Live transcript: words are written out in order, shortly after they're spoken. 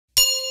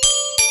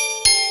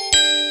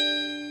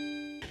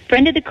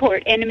Friend of the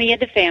Court, Enemy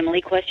of the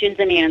Family, Questions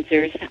and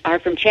Answers are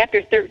from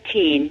Chapter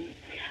 13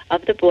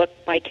 of the book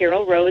by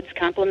Carol Rhodes,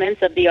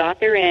 Compliments of the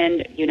Author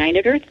and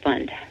United Earth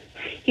Fund.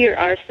 Here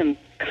are some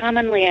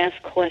commonly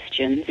asked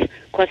questions.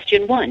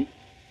 Question 1.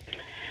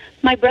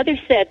 My brother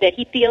said that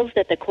he feels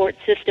that the court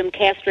system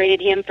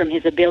castrated him from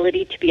his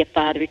ability to be a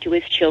father to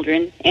his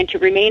children and to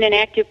remain an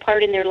active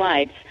part in their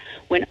lives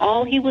when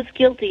all he was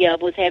guilty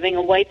of was having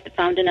a wife that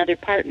found another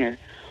partner.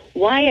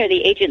 Why are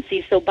the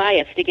agencies so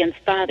biased against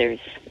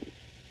fathers?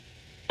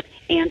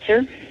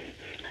 Answer.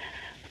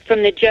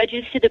 From the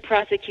judges to the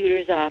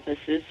prosecutor's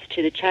offices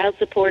to the child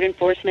support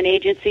enforcement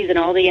agencies and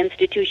all the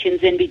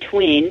institutions in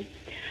between,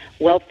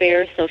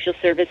 welfare, social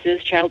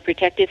services, child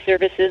protective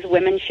services,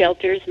 women's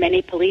shelters,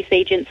 many police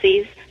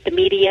agencies, the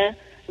media,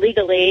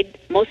 legal aid,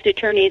 most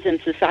attorneys and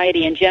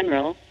society in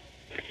general,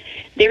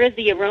 there is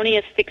the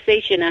erroneous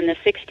fixation on the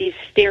 60s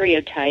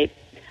stereotype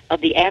of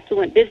the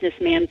affluent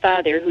businessman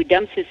father who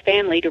dumps his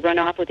family to run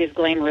off with his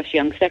glamorous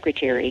young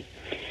secretary.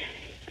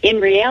 In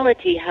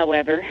reality,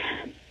 however,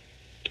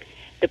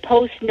 the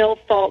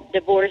post-no-fault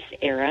divorce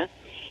era,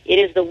 it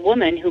is the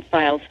woman who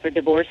files for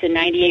divorce in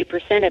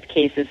 98% of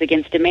cases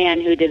against a man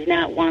who does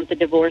not want the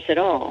divorce at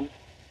all.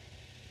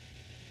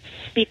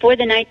 Before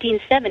the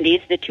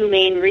 1970s, the two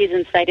main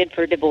reasons cited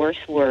for divorce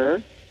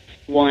were,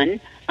 1,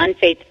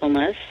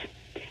 unfaithfulness,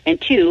 and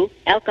 2,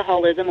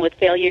 alcoholism with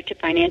failure to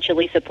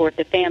financially support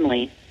the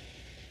family.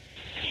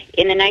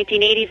 In the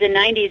 1980s and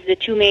 90s, the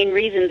two main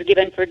reasons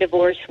given for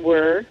divorce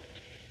were,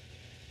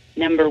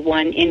 number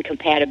 1,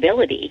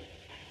 incompatibility,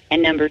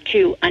 and number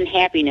 2,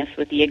 unhappiness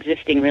with the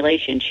existing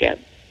relationship.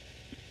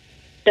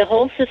 The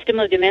whole system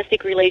of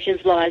domestic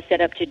relations law is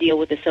set up to deal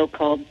with the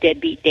so-called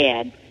deadbeat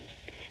dad.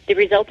 The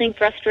resulting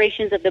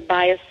frustrations of the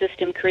biased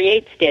system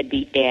creates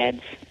deadbeat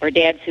dads, or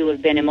dads who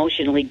have been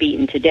emotionally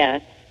beaten to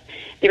death.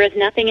 There is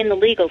nothing in the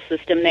legal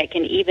system that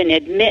can even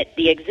admit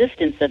the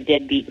existence of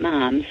deadbeat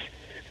moms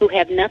who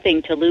have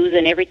nothing to lose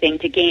and everything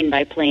to gain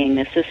by playing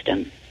the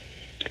system.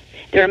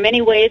 There are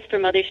many ways for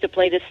mothers to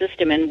play the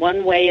system, and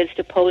one way is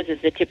to pose as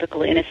the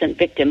typical innocent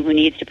victim who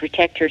needs to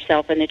protect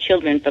herself and the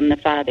children from the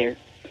father.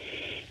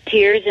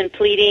 Tears and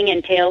pleading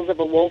and tales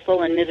of a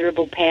woeful and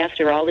miserable past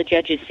are all the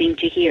judges seem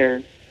to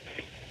hear.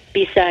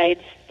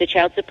 Besides, the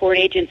child support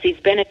agencies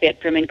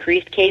benefit from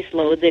increased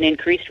caseloads and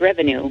increased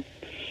revenue.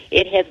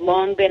 It has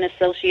long been a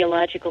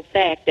sociological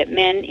fact that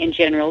men, in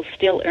general,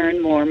 still earn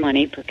more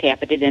money per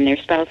capita than their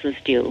spouses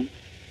do.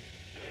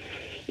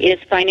 It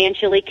is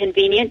financially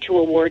convenient to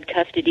award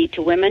custody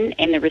to women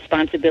and the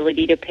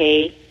responsibility to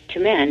pay to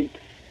men,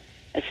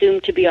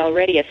 assumed to be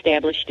already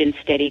established in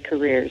steady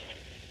careers.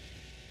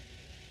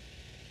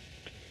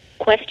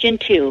 Question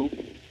 2.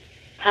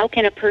 How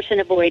can a person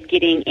avoid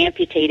getting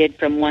amputated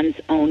from one's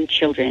own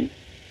children?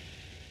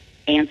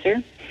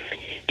 Answer.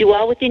 Do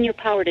all within your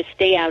power to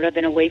stay out of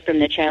and away from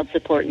the child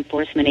support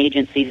enforcement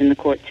agencies and the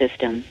court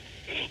system.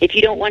 If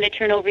you don't want to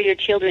turn over your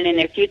children and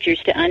their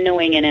futures to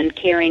unknowing and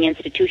uncaring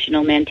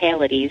institutional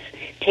mentalities,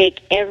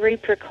 take every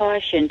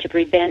precaution to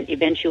prevent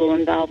eventual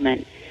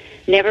involvement.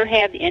 Never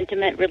have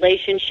intimate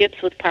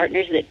relationships with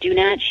partners that do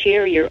not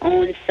share your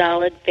own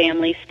solid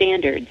family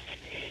standards.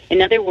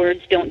 In other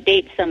words, don't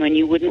date someone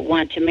you wouldn't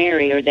want to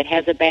marry or that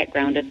has a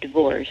background of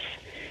divorce.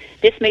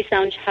 This may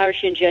sound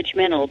harsh and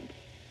judgmental,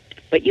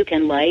 but you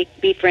can like,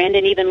 befriend,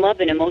 and even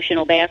love an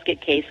emotional basket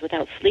case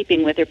without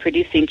sleeping with or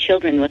producing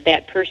children with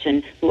that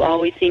person who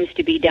always seems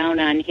to be down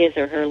on his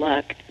or her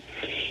luck.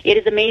 It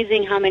is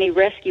amazing how many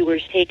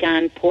rescuers take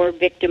on poor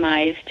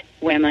victimized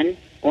women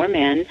or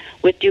men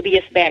with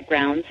dubious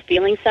backgrounds,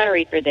 feeling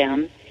sorry for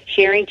them,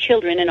 sharing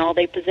children and all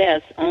they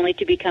possess, only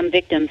to become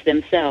victims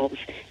themselves,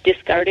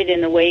 discarded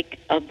in the wake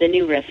of the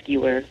new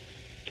rescuer.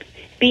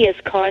 Be as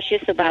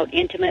cautious about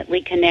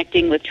intimately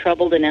connecting with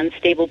troubled and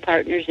unstable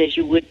partners as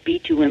you would be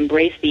to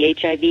embrace the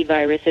HIV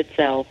virus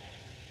itself.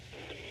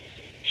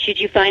 Should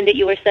you find that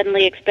you are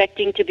suddenly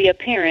expecting to be a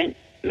parent,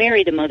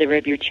 marry the mother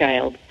of your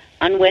child.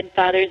 Unwed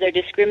fathers are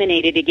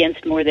discriminated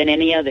against more than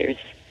any others.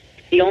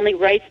 The only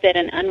rights that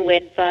an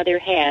unwed father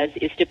has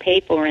is to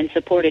pay for and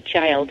support a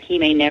child he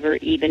may never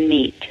even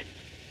meet.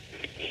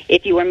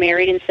 If you are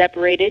married and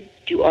separated,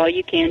 do all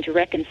you can to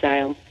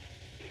reconcile.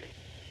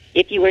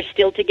 If you are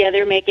still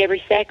together, make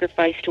every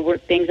sacrifice to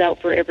work things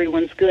out for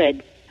everyone's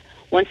good.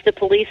 Once the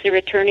police or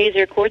attorneys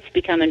or courts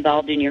become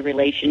involved in your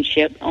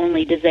relationship,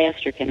 only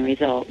disaster can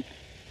result.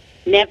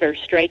 Never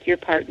strike your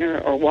partner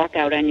or walk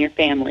out on your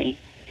family.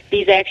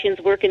 These actions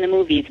work in the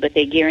movies, but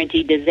they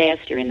guarantee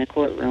disaster in the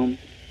courtroom.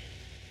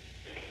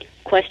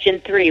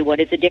 Question 3. What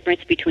is the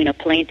difference between a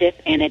plaintiff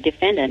and a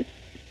defendant?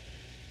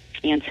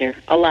 Answer.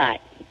 A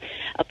lot.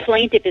 A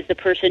plaintiff is the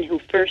person who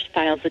first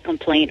files a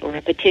complaint or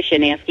a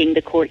petition asking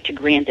the court to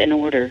grant an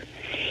order.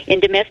 In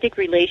domestic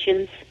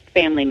relations,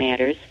 family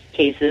matters,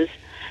 cases,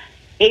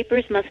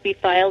 papers must be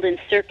filed in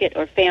circuit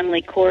or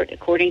family court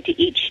according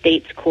to each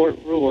state's court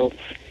rules.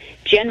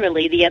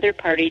 Generally, the other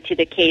party to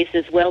the case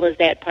as well as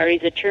that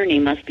party's attorney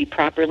must be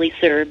properly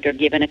served or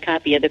given a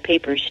copy of the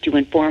papers to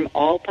inform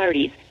all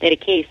parties that a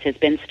case has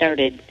been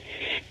started.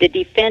 The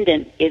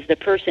defendant is the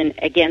person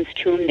against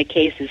whom the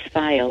case is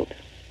filed.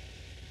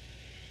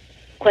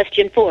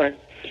 Question 4.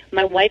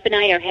 My wife and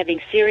I are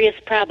having serious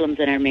problems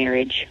in our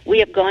marriage. We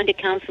have gone to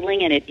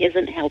counseling and it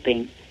isn't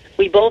helping.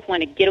 We both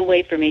want to get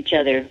away from each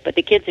other, but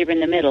the kids are in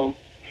the middle.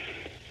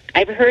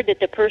 I've heard that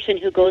the person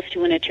who goes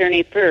to an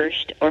attorney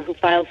first or who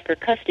files for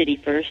custody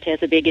first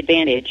has a big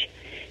advantage.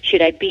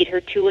 Should I beat her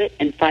to it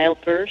and file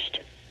first?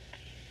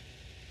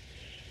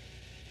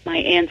 My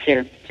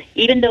answer,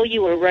 even though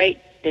you are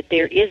right that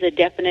there is a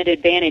definite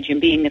advantage in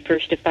being the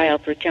first to file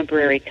for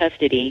temporary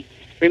custody,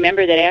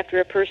 remember that after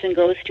a person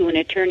goes to an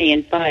attorney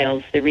and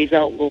files, the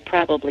result will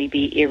probably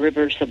be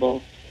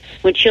irreversible.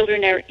 When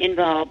children are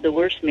involved, the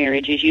worst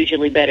marriage is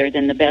usually better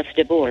than the best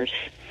divorce.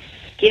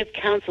 Give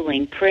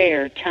counseling,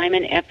 prayer, time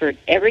and effort,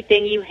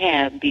 everything you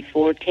have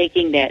before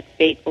taking that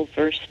fateful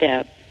first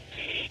step.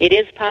 It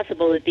is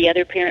possible that the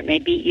other parent may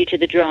beat you to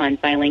the draw in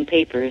filing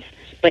papers,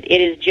 but it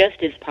is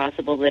just as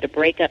possible that a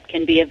breakup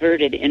can be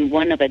averted in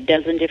one of a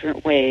dozen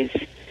different ways.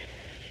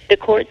 The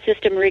court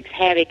system wreaks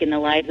havoc in the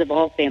lives of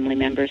all family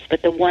members,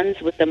 but the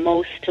ones with the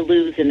most to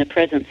lose in the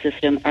present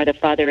system are the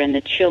father and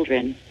the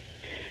children.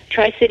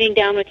 Try sitting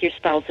down with your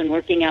spouse and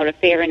working out a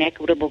fair and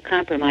equitable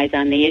compromise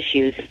on the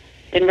issues.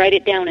 Then write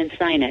it down and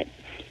sign it.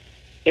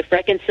 If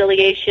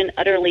reconciliation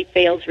utterly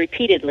fails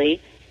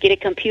repeatedly, get a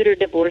computer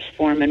divorce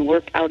form and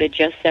work out a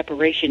just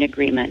separation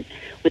agreement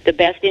with the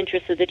best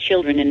interests of the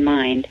children in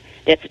mind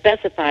that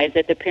specifies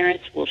that the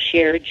parents will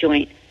share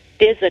joint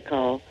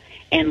physical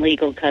and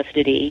legal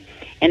custody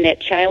and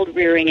that child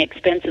rearing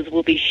expenses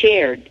will be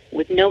shared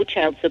with no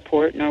child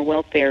support nor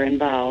welfare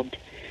involved.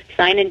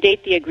 Sign and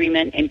date the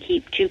agreement and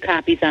keep 2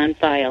 copies on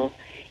file.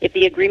 If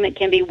the agreement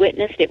can be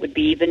witnessed, it would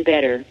be even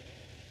better.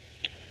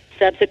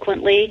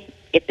 Subsequently,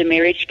 if the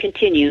marriage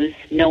continues,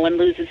 no one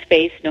loses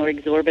face nor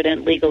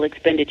exorbitant legal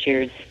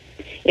expenditures.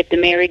 If the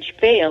marriage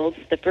fails,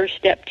 the first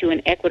step to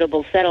an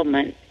equitable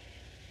settlement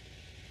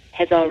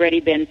has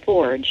already been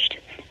forged.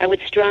 I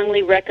would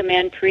strongly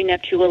recommend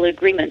prenuptial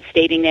agreements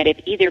stating that if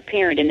either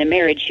parent in the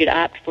marriage should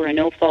opt for a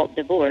no-fault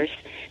divorce,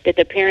 that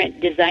the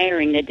parent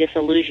desiring the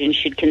dissolution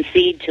should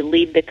concede to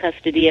leave the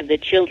custody of the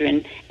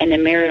children and the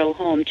marital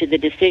home to the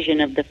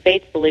decision of the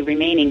faithfully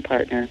remaining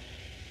partner.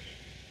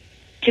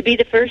 To be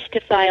the first to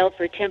file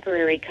for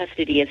temporary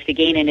custody is to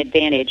gain an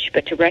advantage,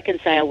 but to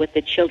reconcile with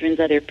the children's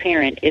other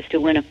parent is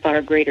to win a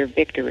far greater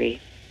victory.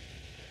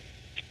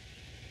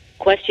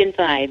 Question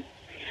 5.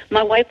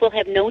 My wife will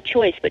have no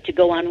choice but to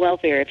go on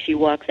welfare if she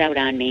walks out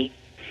on me.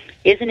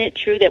 Isn't it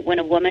true that when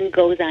a woman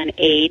goes on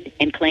aid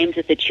and claims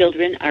that the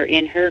children are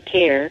in her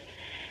care,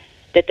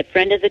 that the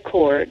friend of the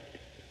court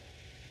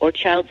or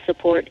child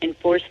support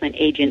enforcement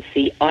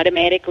agency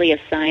automatically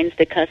assigns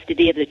the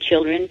custody of the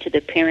children to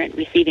the parent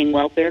receiving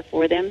welfare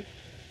for them?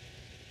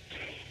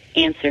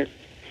 Answer.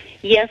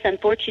 Yes,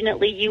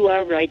 unfortunately, you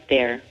are right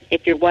there.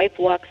 If your wife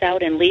walks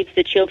out and leaves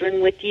the children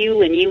with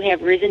you and you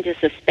have reason to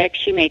suspect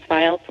she may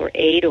file for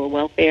aid or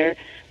welfare,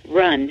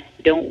 run,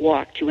 don't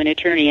walk, to an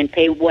attorney and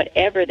pay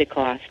whatever the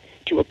cost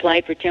to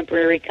apply for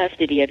temporary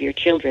custody of your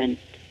children.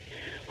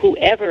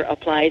 Whoever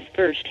applies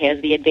first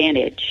has the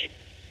advantage.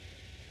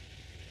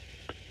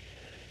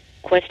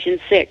 Question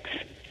 6.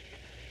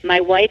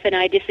 My wife and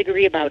I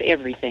disagree about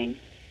everything.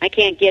 I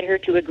can't get her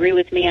to agree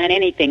with me on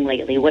anything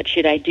lately. What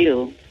should I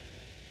do?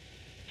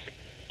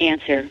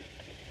 Answer.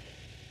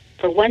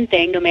 For one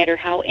thing, no matter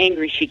how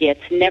angry she gets,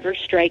 never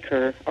strike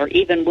her or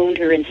even wound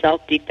her in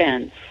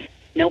self-defense.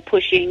 No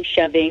pushing,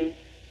 shoving.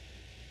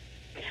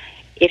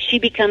 If she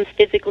becomes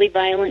physically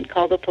violent,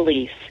 call the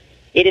police.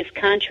 It is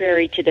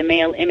contrary to the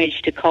male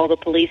image to call the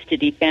police to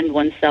defend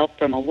oneself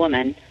from a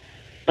woman,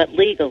 but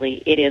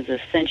legally it is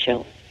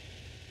essential.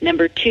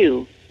 Number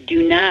 2,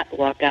 do not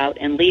walk out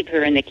and leave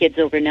her and the kids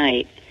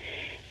overnight.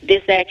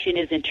 This action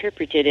is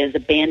interpreted as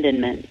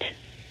abandonment.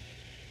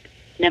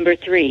 Number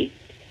 3,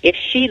 if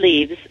she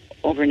leaves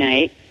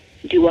overnight,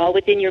 do all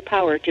within your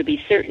power to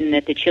be certain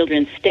that the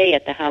children stay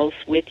at the house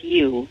with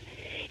you.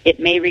 It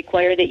may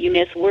require that you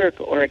miss work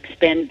or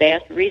expend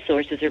vast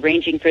resources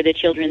arranging for the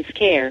children's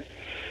care,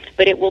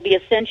 but it will be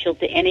essential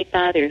to any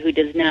father who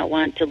does not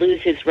want to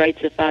lose his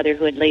rights of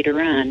fatherhood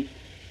later on.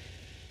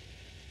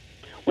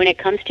 When it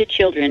comes to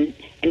children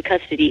and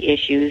custody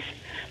issues,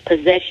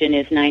 possession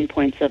is 9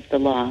 points of the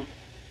law.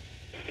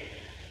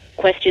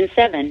 Question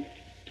 7.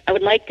 I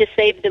would like to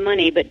save the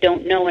money but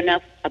don't know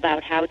enough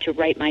about how to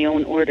write my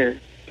own order.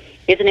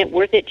 Isn't it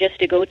worth it just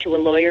to go to a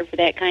lawyer for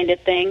that kind of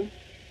thing?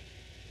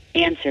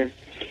 Answer.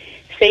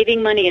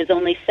 Saving money is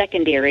only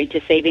secondary to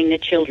saving the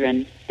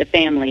children, the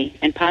family,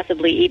 and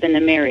possibly even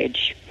the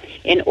marriage.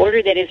 An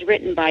order that is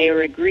written by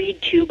or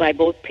agreed to by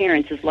both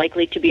parents is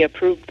likely to be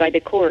approved by the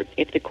court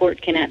if the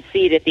court cannot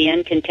see that the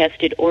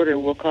uncontested order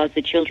will cause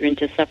the children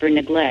to suffer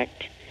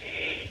neglect.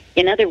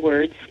 In other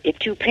words, if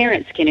 2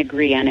 parents can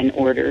agree on an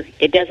order,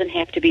 it doesn't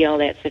have to be all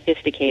that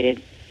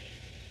sophisticated.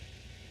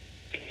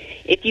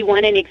 If you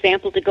want an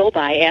example to go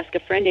by, ask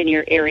a friend in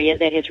your area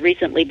that has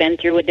recently been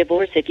through a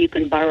divorce if you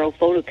can borrow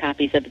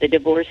photocopies of the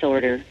divorce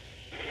order.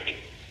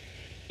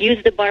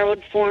 Use the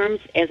borrowed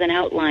forms as an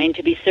outline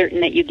to be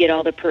certain that you get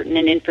all the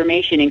pertinent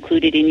information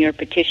included in your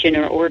petition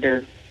or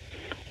order.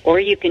 Or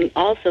you can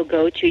also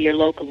go to your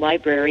local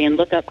library and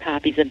look up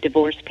copies of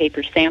divorce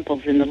paper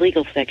samples in the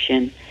legal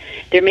section.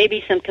 There may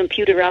be some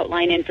computer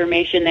outline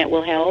information that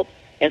will help,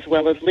 as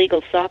well as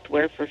legal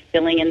software for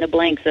filling in the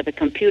blanks of a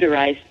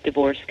computerized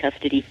divorce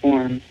custody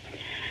form.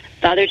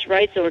 Fathers'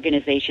 rights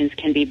organizations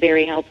can be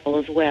very helpful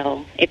as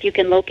well. If you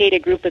can locate a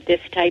group of this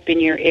type in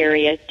your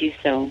area, do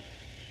so.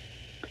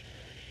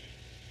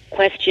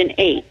 Question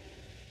 8.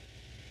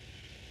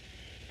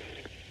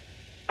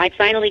 I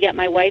finally got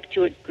my wife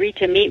to agree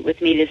to meet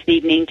with me this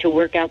evening to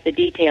work out the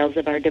details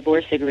of our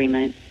divorce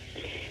agreement.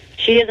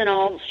 She isn't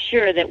all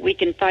sure that we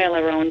can file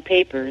our own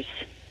papers,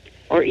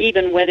 or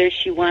even whether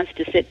she wants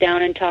to sit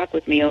down and talk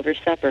with me over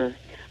supper.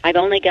 I've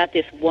only got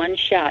this one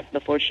shot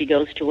before she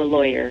goes to a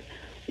lawyer.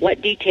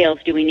 What details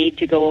do we need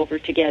to go over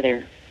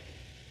together?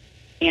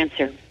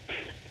 Answer.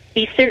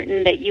 Be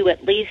certain that you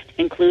at least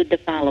include the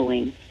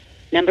following.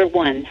 Number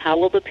 1, how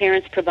will the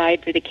parents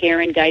provide for the care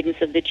and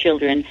guidance of the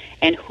children,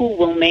 and who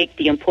will make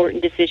the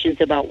important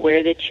decisions about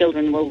where the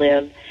children will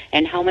live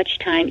and how much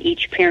time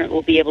each parent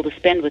will be able to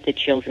spend with the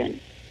children?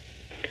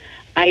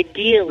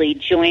 Ideally,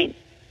 joint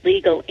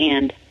legal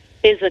and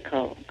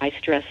physical, I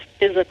stress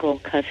physical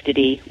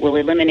custody, will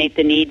eliminate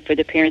the need for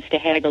the parents to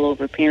haggle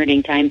over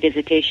parenting time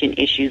visitation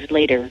issues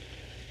later.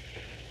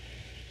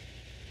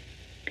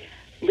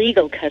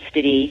 Legal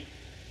custody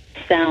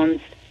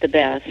sounds the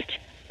best,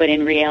 but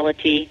in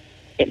reality,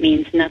 it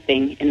means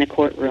nothing in the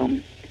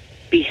courtroom.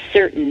 Be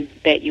certain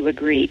that you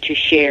agree to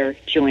share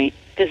joint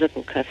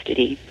physical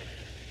custody.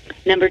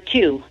 Number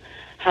 2,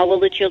 how will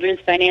the children's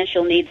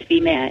financial needs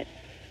be met?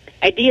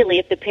 Ideally,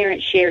 if the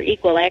parents share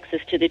equal access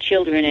to the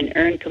children and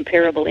earn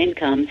comparable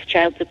incomes,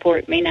 child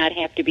support may not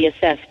have to be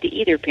assessed to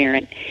either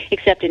parent,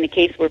 except in the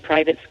case where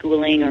private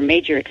schooling or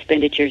major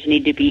expenditures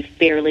need to be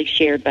fairly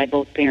shared by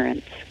both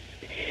parents.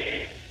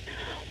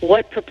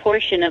 What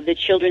proportion of the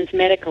children's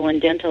medical and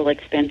dental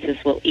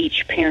expenses will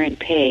each parent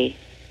pay?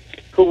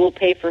 Who will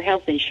pay for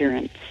health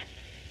insurance?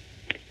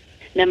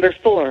 Number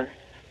 4,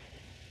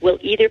 will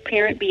either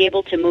parent be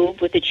able to move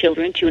with the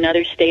children to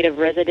another state of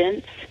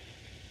residence?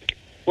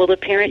 Will the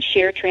parents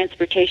share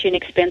transportation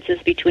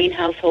expenses between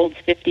households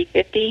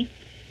 50-50?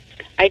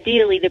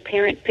 Ideally, the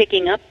parent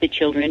picking up the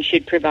children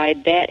should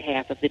provide that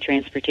half of the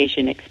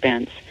transportation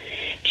expense.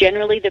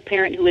 Generally, the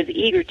parent who is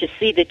eager to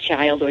see the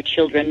child or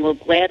children will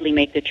gladly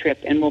make the trip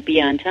and will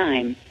be on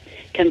time.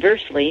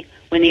 Conversely,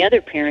 when the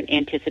other parent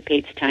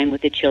anticipates time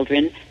with the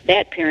children,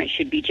 that parent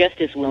should be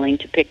just as willing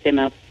to pick them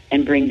up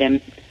and bring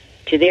them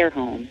to their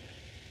home.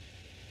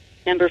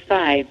 Number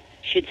 5,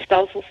 should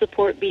spousal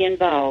support be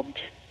involved?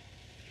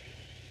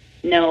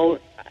 No,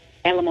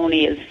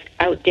 alimony is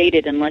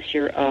outdated unless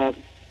you're a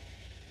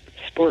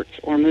sports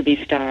or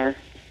movie star.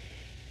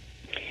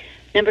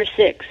 Number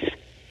 6,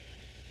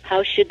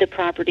 how should the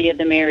property of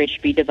the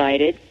marriage be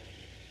divided?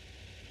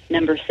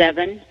 Number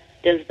 7,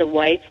 does the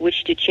wife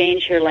wish to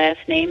change her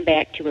last name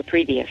back to a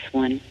previous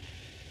one?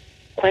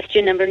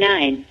 Question number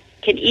 9,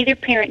 can either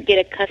parent get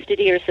a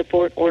custody or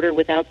support order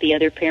without the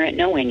other parent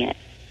knowing it?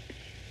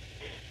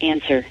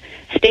 Answer.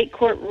 State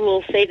court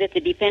rules say that the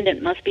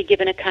defendant must be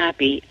given a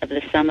copy of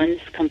the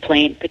summons,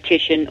 complaint,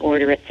 petition,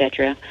 order,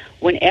 etc.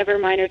 whenever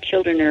minor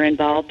children are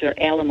involved or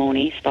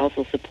alimony,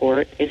 spousal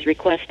support, is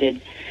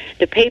requested.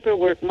 The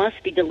paperwork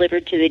must be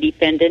delivered to the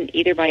defendant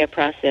either by a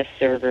process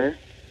server,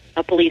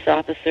 a police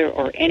officer,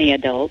 or any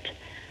adult,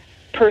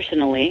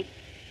 personally,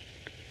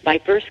 by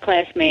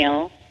first-class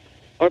mail,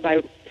 or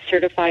by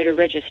certified or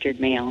registered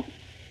mail.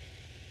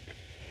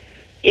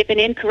 If an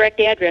incorrect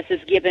address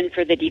is given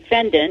for the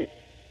defendant,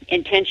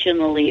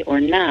 intentionally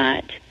or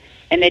not,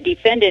 and the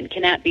defendant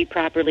cannot be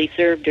properly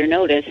served or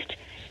noticed,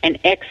 an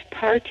ex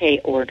parte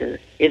order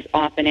is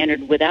often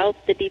entered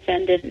without the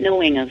defendant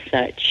knowing of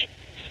such.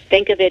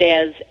 Think of it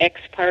as ex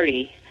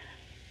parte,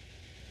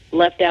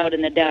 left out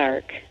in the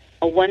dark,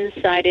 a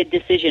one-sided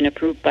decision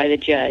approved by the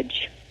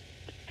judge.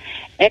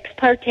 Ex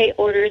parte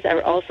orders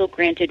are also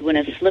granted when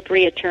a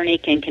slippery attorney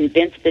can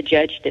convince the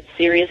judge that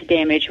serious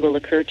damage will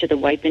occur to the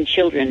wife and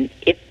children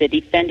if the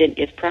defendant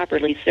is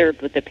properly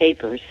served with the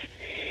papers.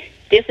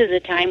 This is a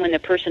time when the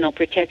personal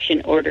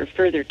protection order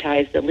further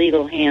ties the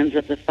legal hands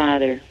of the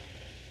father.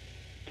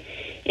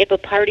 If a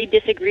party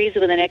disagrees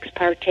with an ex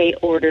parte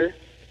order,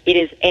 it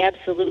is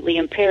absolutely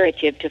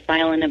imperative to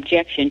file an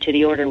objection to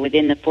the order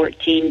within the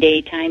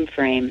 14-day time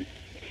frame.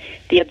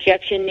 The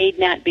objection need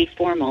not be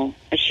formal.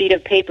 A sheet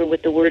of paper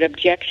with the word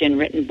objection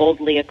written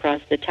boldly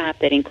across the top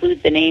that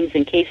includes the names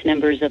and case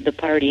numbers of the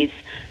parties,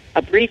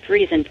 a brief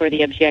reason for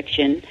the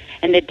objection,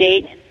 and the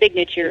date and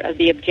signature of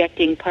the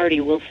objecting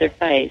party will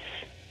suffice.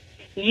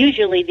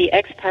 Usually, the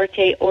ex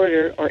parte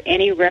order or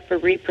any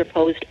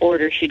referee-proposed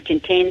order should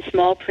contain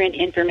small print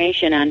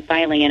information on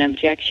filing an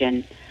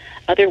objection.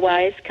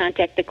 Otherwise,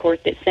 contact the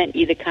court that sent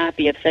you the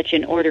copy of such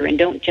an order, and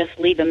don't just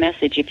leave a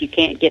message if you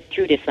can't get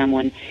through to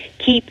someone.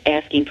 Keep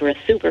asking for a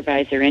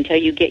supervisor until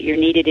you get your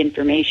needed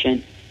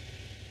information.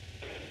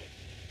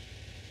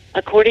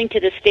 According to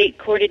the State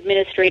Court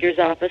Administrator's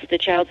Office, the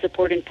Child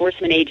Support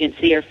Enforcement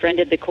Agency or friend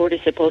of the court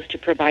is supposed to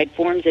provide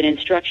forms and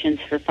instructions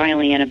for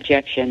filing an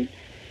objection.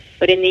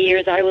 But in the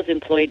years I was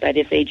employed by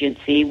this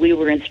agency, we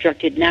were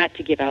instructed not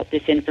to give out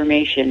this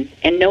information,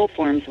 and no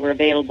forms were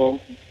available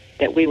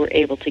that we were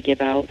able to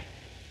give out.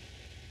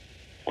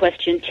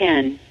 Question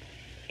 10.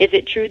 Is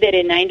it true that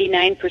in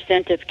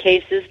 99% of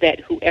cases that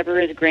whoever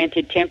is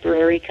granted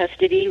temporary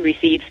custody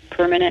receives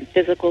permanent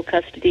physical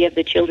custody of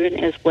the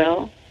children as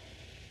well?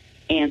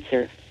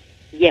 Answer.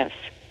 Yes.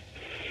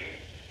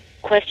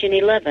 Question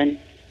 11.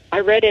 I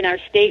read in our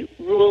state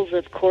rules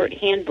of court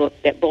handbook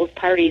that both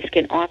parties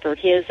can offer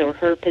his or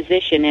her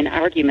position and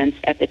arguments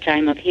at the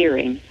time of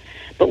hearing.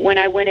 But when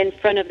I went in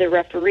front of the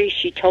referee,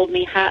 she told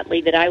me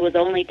hotly that I was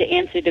only to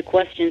answer the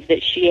questions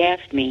that she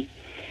asked me.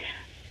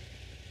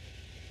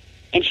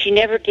 And she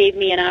never gave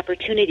me an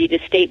opportunity to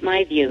state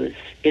my views.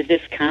 Is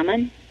this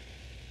common?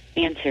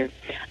 Answer.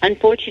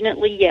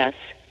 Unfortunately, yes.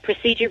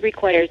 Procedure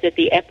requires that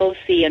the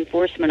FOC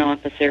enforcement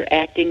officer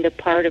acting the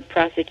part of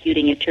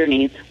prosecuting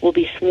attorney will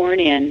be sworn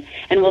in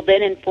and will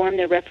then inform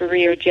the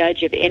referee or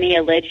judge of any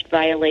alleged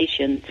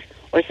violations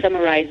or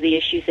summarize the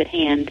issues at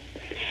hand.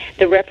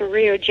 The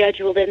referee or judge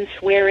will then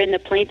swear in the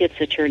plaintiff's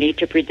attorney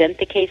to present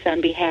the case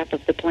on behalf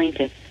of the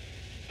plaintiff.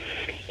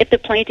 If the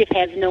plaintiff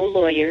has no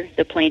lawyer,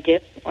 the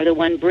plaintiff, or the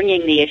one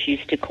bringing the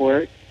issues to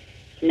court,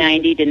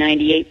 90 to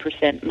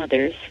 98%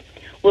 mothers,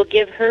 will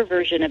give her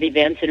version of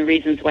events and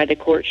reasons why the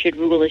court should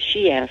rule as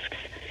she asks.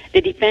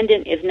 The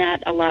defendant is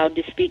not allowed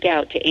to speak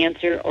out to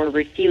answer or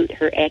refute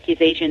her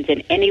accusations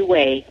in any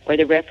way, or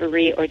the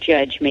referee or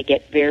judge may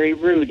get very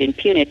rude and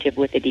punitive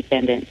with the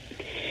defendant.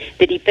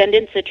 The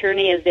defendant's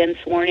attorney is then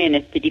sworn in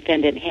if the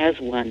defendant has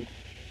one.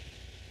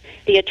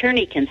 The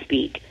attorney can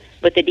speak,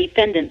 but the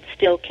defendant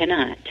still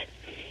cannot.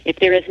 If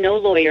there is no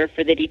lawyer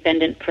for the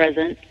defendant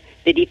present,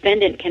 the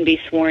defendant can be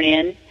sworn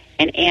in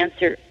and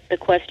answer the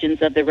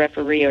questions of the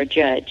referee or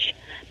judge.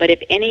 But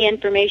if any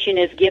information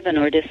is given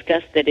or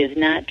discussed that is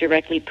not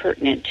directly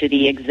pertinent to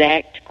the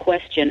exact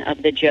question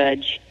of the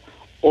judge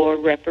or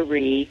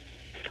referee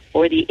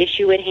or the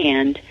issue at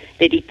hand,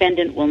 the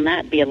defendant will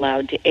not be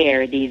allowed to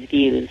air these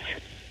views.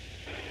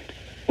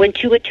 When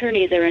two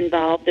attorneys are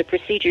involved, the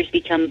procedures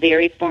become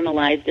very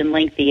formalized and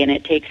lengthy, and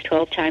it takes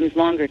 12 times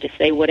longer to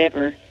say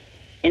whatever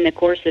in the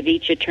course of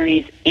each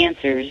attorney's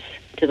answers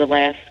to the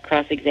last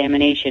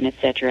cross-examination,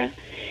 etc.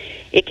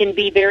 It can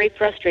be very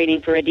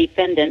frustrating for a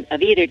defendant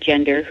of either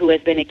gender who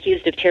has been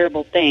accused of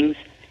terrible things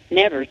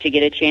never to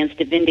get a chance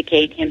to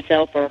vindicate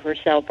himself or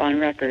herself on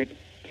record.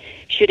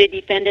 Should a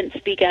defendant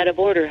speak out of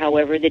order,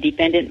 however, the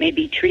defendant may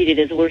be treated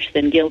as worse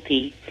than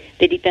guilty.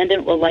 The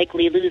defendant will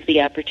likely lose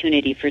the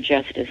opportunity for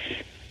justice.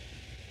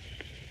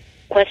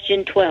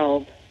 Question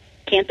 12.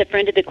 Can't the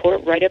friend of the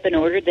court write up an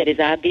order that is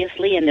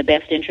obviously in the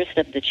best interest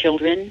of the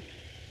children?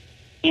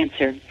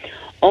 Answer.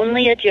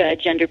 Only a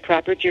judge under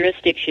proper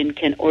jurisdiction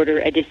can order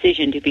a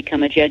decision to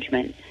become a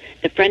judgment.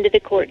 The friend of the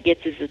court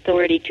gets his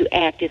authority to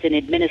act as an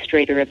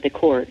administrator of the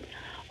court.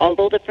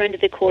 Although the friend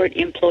of the court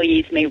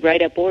employees may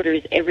write up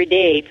orders every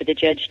day for the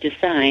judge to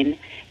sign,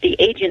 the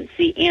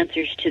agency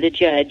answers to the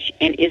judge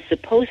and is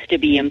supposed to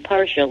be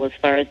impartial as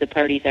far as the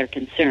parties are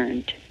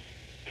concerned.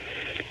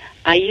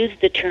 I use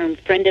the term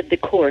friend of the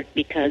court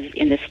because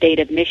in the state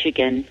of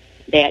Michigan,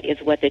 that is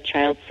what the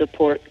Child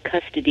Support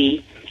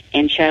Custody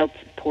and Child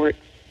Support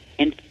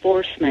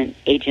Enforcement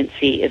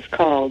Agency is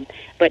called,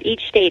 but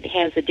each state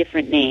has a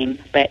different name.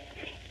 But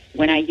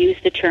when I use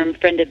the term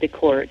friend of the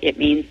court, it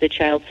means the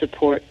Child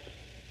Support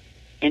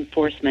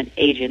Enforcement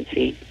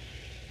Agency.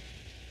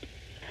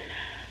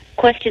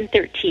 Question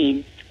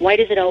 13. Why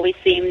does it always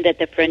seem that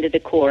the friend of the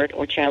court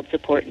or Child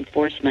Support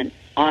Enforcement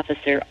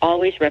officer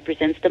always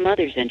represents the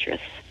mother's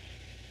interests?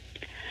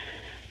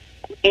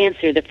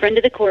 Answer. The friend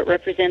of the court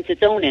represents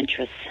its own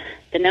interests.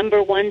 The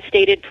number one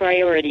stated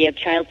priority of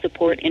child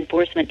support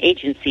enforcement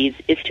agencies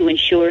is to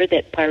ensure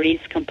that parties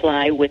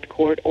comply with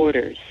court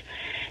orders.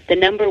 The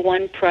number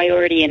one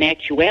priority in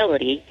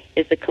actuality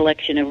is the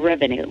collection of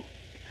revenue.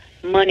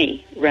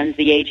 Money runs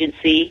the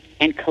agency,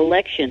 and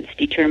collections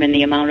determine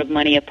the amount of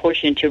money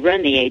apportioned to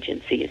run the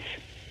agencies.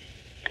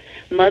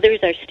 Mothers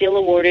are still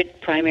awarded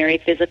primary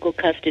physical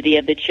custody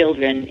of the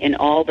children in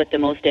all but the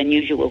most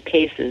unusual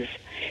cases.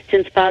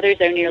 Since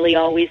fathers are nearly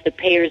always the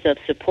payers of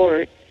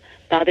support,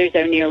 fathers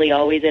are nearly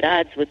always at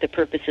odds with the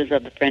purposes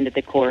of the friend of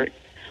the court.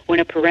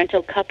 When a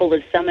parental couple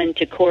is summoned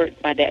to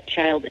court by that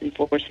child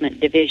enforcement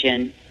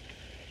division,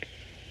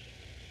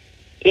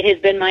 it has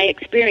been my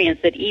experience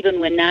that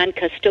even when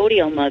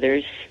non-custodial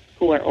mothers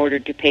who are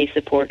ordered to pay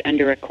support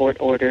under a court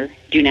order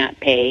do not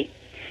pay,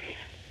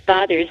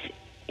 fathers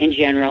in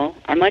general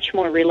are much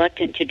more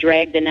reluctant to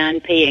drag the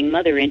non-paying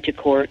mother into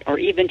court or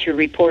even to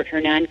report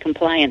her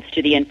non-compliance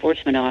to the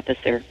enforcement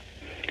officer.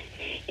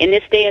 In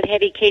this day of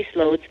heavy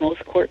caseloads,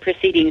 most court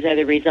proceedings are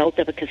the result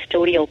of a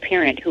custodial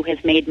parent who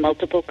has made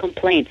multiple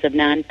complaints of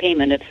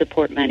non-payment of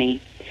support money.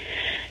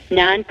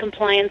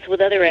 Non-compliance with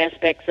other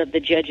aspects of the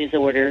judge's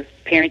order,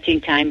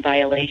 parenting time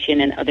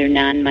violation, and other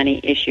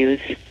non-money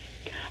issues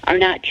are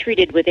not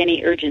treated with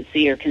any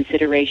urgency or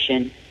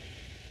consideration.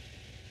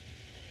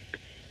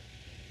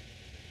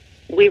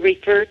 We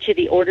refer to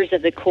the orders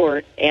of the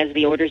court as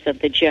the orders of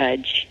the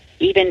judge,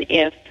 even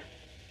if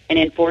an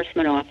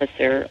enforcement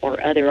officer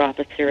or other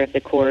officer of the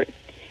court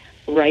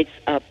writes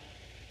up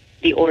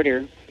the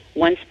order.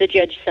 Once the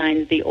judge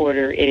signs the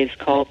order, it is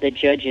called the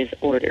judge's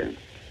order.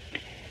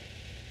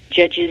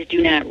 Judges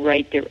do not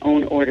write their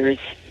own orders,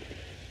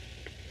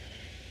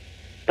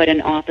 but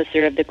an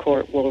officer of the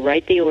court will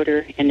write the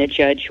order and the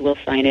judge will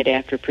sign it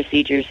after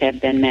procedures have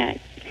been met.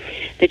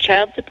 The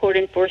Child Support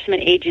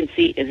Enforcement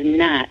Agency is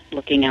not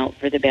looking out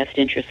for the best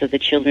interests of the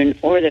children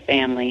or the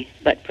family,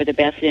 but for the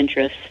best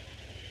interests,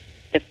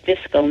 the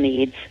fiscal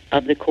needs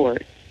of the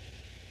court.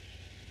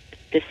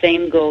 The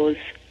same goes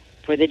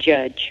for the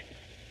judge.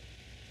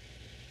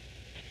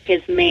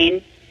 His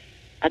main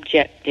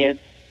objective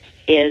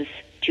is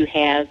to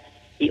have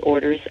the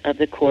orders of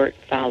the court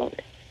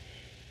followed,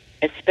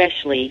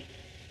 especially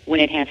when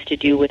it has to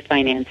do with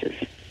finances.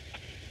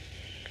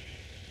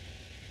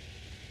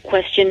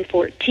 Question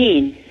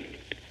 14.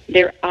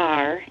 There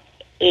are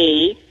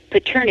A,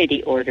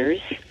 paternity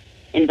orders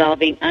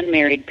involving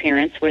unmarried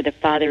parents where the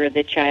father of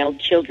the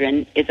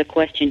children is a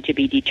question to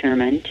be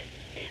determined.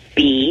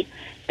 B,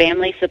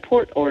 family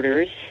support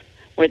orders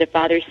where the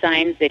father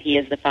signs that he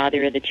is the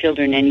father of the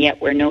children and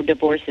yet where no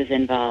divorce is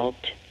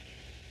involved.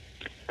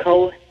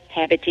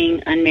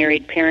 Cohabiting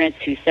unmarried parents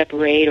who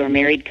separate or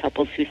married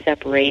couples who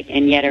separate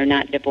and yet are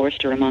not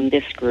divorced are among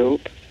this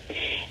group.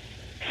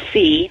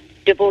 C,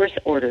 divorce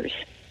orders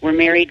where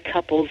married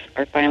couples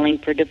are filing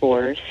for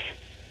divorce.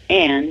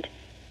 And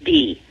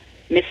D,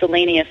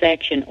 miscellaneous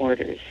action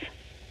orders.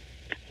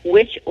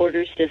 Which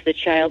orders does the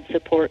Child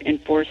Support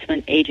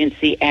Enforcement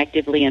Agency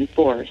actively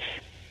enforce?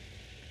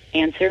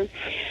 Answer.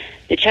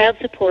 The Child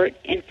Support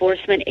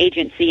Enforcement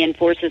Agency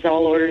enforces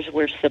all orders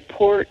where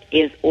support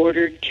is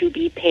ordered to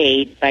be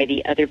paid by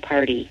the other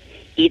party,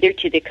 either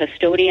to the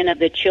custodian of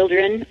the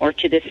children or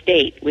to the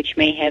state, which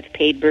may have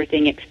paid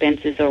birthing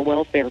expenses or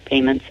welfare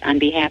payments on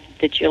behalf of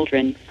the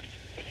children.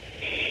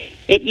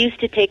 It used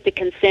to take the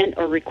consent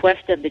or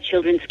request of the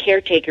children's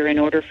caretaker in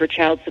order for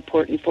child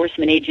support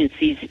enforcement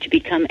agencies to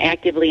become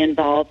actively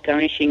involved,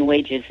 garnishing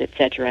wages,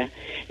 etc.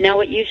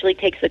 Now it usually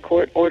takes a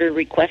court order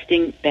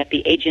requesting that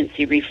the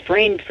agency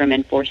refrain from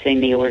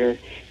enforcing the order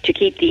to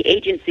keep the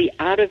agency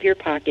out of your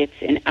pockets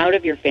and out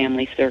of your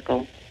family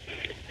circle.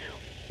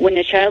 When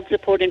the Child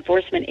Support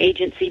Enforcement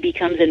Agency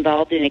becomes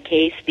involved in a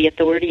case, the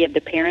authority of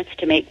the parents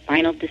to make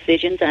final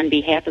decisions on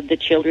behalf of the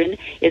children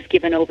is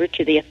given over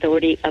to the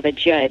authority of a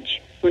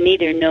judge who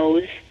neither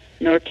knows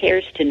nor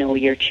cares to know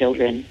your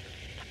children.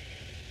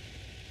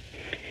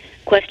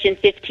 Question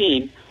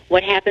 15.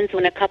 What happens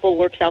when a couple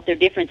works out their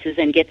differences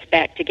and gets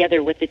back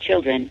together with the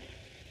children?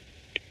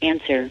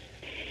 Answer.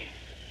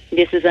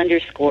 This is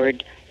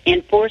underscored.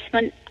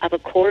 Enforcement of a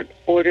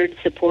court-ordered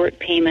support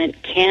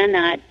payment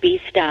cannot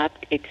be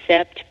stopped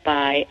except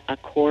by a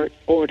court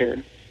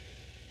order.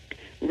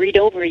 Read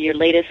over your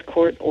latest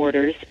court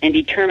orders and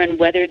determine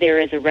whether there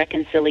is a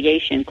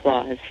reconciliation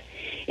clause.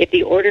 If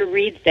the order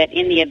reads that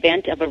in the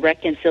event of a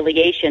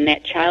reconciliation,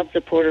 that child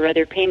support or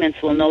other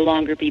payments will no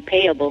longer be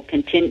payable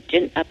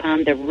contingent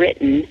upon the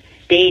written,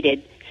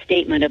 dated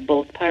statement of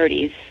both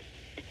parties,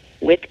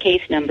 with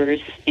case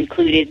numbers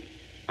included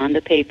on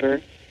the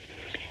paper,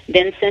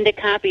 then send a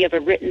copy of a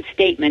written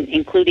statement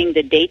including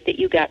the date that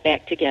you got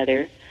back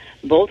together,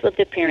 both of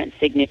the parent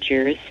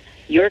signatures,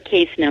 your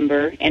case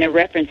number, and a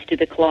reference to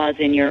the clause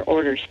in your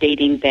order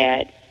stating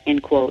that, in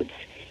quotes,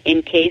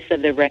 in case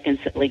of the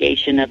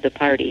reconciliation of the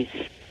parties,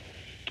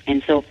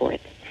 and so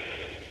forth.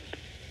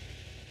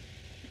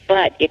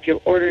 But if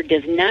your order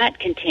does not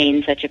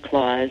contain such a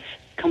clause,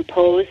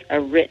 compose a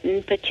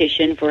written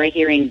petition for a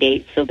hearing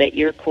date so that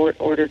your court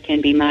order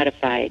can be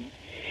modified.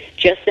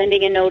 Just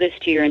sending a notice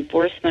to your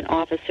enforcement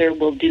officer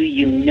will do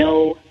you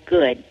no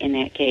good in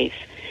that case.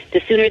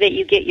 The sooner that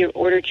you get your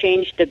order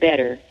changed, the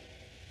better.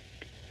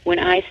 When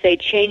I say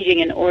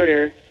changing an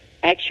order,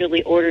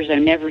 actually orders are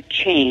never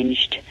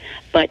changed,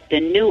 but the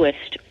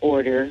newest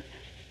order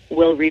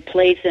will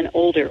replace an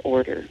older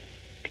order.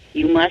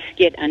 You must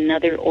get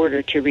another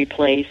order to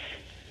replace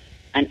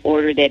an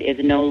order that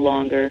is no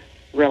longer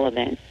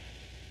relevant.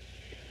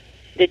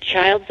 The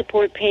child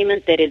support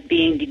payment that is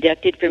being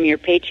deducted from your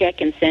paycheck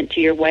and sent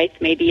to your wife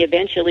may be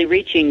eventually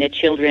reaching the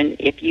children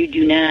if you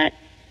do not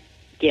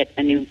get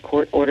a new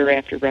court order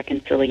after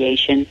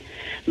reconciliation.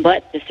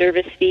 But the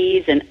service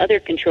fees and other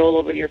control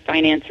over your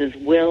finances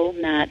will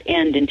not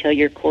end until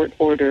your court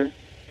order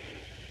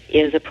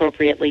is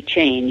appropriately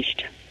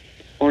changed,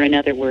 or in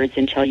other words,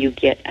 until you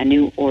get a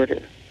new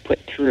order put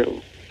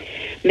through.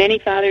 Many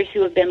fathers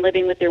who have been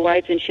living with their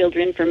wives and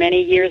children for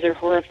many years are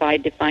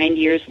horrified to find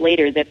years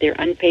later that their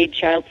unpaid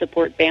child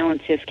support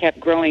balance has kept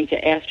growing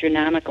to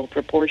astronomical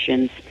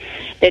proportions,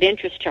 that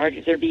interest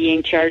charges are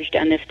being charged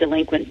on this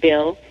delinquent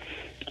bill,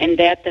 and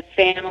that the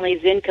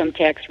family's income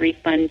tax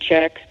refund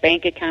checks,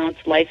 bank accounts,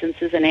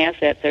 licenses, and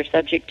assets are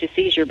subject to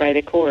seizure by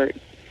the court.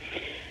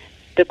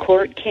 The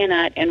court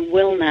cannot and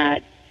will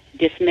not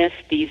dismiss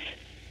these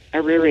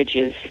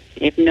arrearages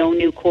if no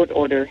new court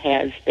order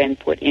has been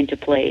put into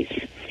place.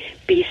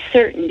 Be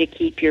certain to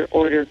keep your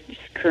orders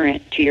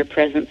current to your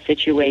present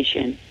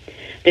situation.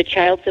 The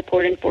Child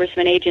Support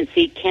Enforcement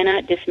Agency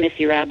cannot dismiss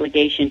your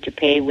obligation to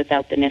pay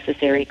without the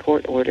necessary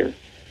court order.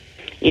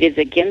 It is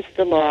against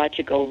the law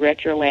to go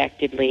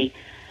retroactively,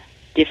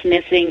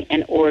 dismissing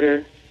an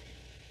order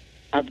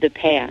of the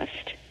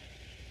past.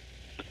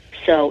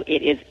 So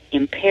it is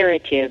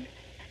imperative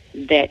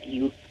that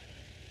you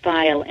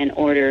file an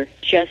order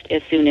just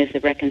as soon as the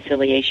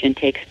reconciliation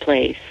takes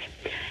place.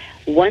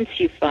 Once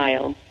you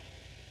file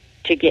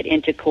to get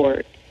into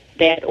court,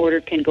 that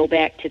order can go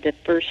back to the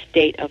first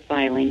date of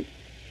filing,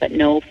 but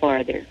no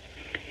farther.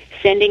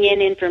 Sending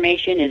in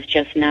information is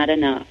just not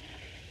enough.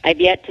 I've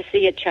yet to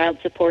see a child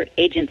support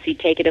agency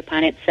take it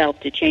upon itself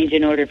to change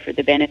an order for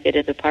the benefit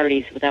of the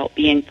parties without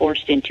being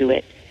forced into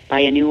it by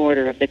a new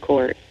order of the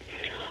court.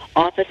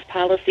 Office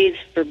policies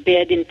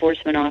forbid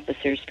enforcement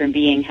officers from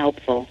being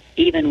helpful,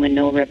 even when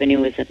no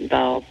revenue is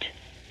involved.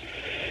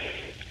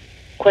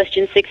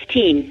 Question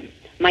 16.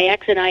 My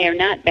ex and I are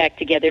not back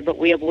together, but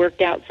we have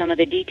worked out some of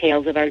the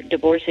details of our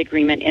divorce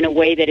agreement in a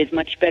way that is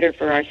much better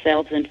for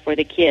ourselves and for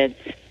the kids.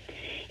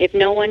 If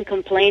no one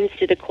complains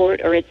to the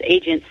court or its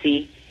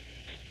agency,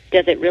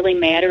 does it really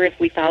matter if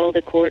we follow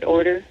the court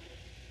order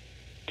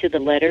to the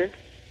letter?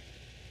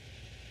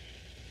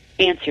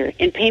 Answer.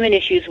 In payment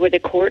issues where the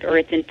court or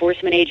its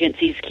enforcement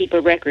agencies keep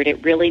a record,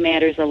 it really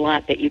matters a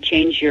lot that you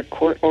change your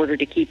court order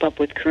to keep up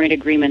with current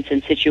agreements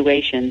and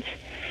situations.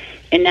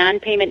 In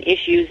non-payment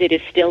issues, it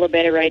is still a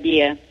better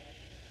idea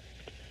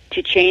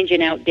to change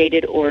an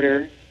outdated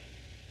order,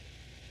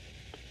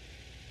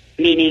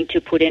 meaning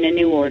to put in a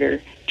new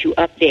order to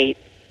update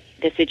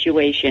the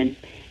situation.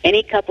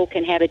 Any couple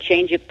can have a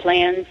change of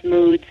plans,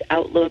 moods,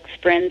 outlooks,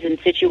 friends, and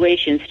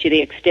situations to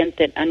the extent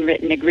that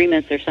unwritten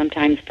agreements are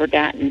sometimes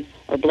forgotten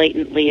or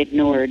blatantly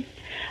ignored.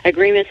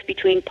 Agreements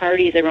between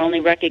parties are only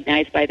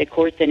recognized by the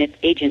courts and its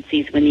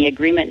agencies when the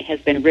agreement has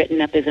been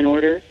written up as an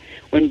order,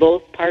 when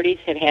both parties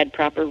have had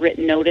proper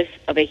written notice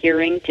of a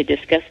hearing to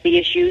discuss the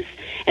issues,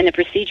 and the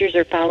procedures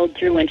are followed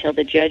through until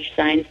the judge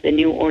signs the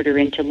new order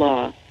into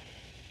law.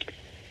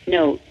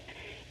 Note,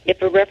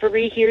 if a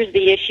referee hears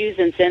the issues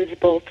and sends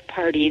both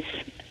parties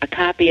a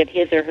copy of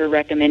his or her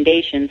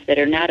recommendations that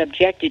are not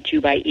objected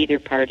to by either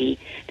party,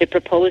 the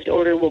proposed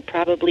order will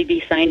probably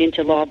be signed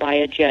into law by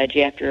a judge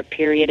after a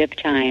period of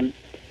time,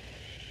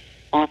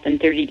 often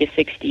 30 to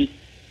 60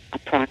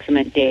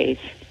 approximate days.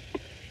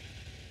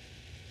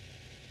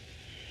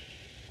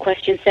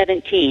 Question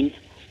 17.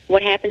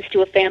 What happens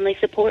to a family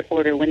support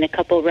order when the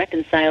couple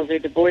reconciles or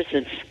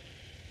divorces?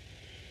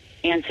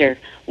 Answer.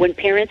 When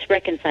parents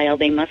reconcile,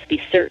 they must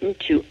be certain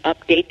to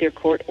update their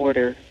court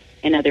order.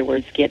 In other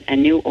words, get a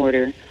new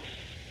order,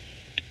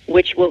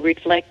 which will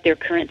reflect their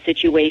current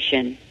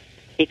situation.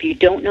 If you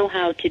don't know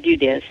how to do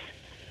this,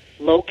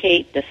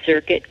 locate the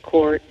circuit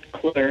court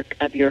clerk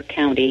of your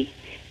county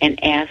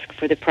and ask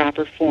for the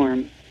proper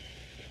form.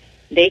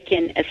 They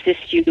can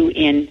assist you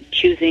in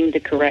choosing the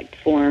correct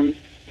form.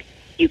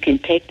 You can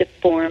take the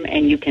form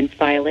and you can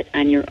file it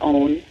on your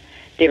own.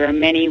 There are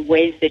many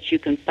ways that you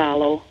can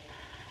follow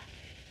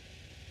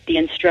the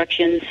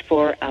instructions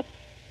for a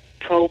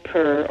pro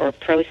per or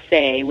pro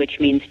se, which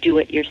means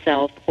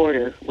do-it-yourself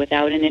order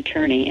without an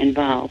attorney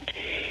involved.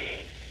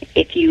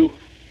 If you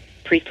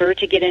prefer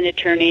to get an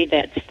attorney,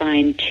 that's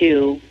fine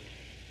too.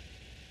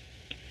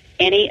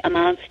 Any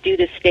amounts due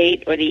the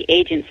state or the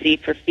agency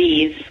for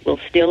fees will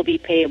still be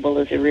payable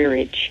as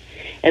arrearage.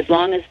 As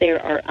long as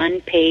there are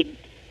unpaid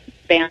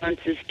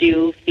balances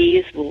due,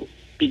 fees will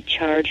be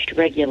charged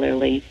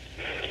regularly.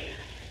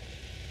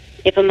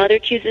 If a mother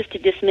chooses to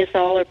dismiss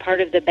all or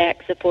part of the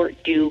back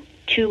support due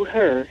to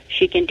her,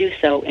 she can do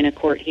so in a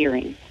court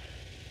hearing.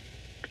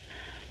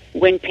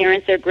 When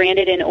parents are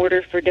granted an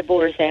order for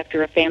divorce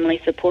after a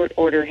family support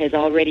order has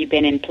already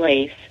been in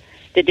place,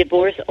 the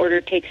divorce order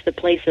takes the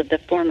place of the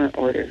former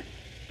order.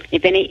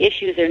 If any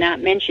issues are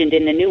not mentioned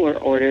in the newer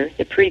order,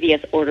 the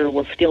previous order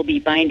will still be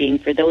binding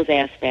for those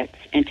aspects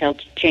until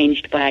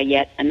changed by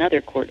yet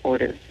another court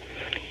order.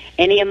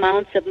 Any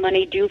amounts of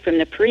money due from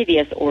the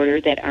previous order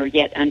that are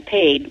yet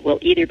unpaid will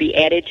either be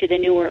added to the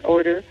newer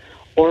order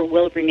or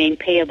will remain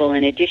payable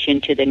in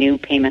addition to the new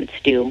payments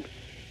due.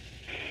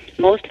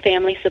 Most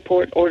family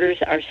support orders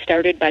are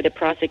started by the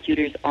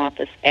prosecutor's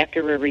office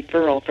after a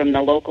referral from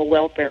the local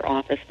welfare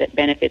office that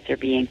benefits are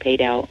being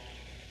paid out.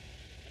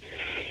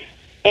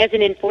 As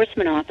an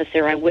enforcement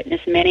officer, I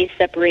witnessed many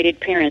separated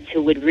parents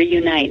who would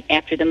reunite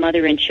after the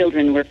mother and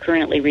children were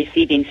currently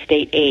receiving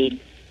state aid.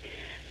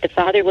 The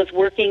father was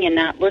working and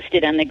not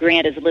listed on the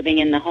grant as living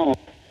in the home.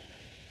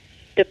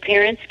 The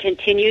parents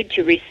continued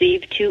to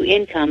receive two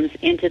incomes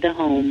into the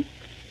home.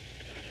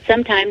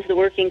 Sometimes the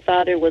working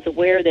father was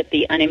aware that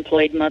the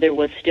unemployed mother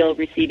was still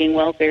receiving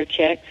welfare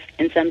checks,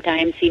 and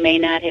sometimes he may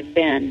not have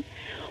been.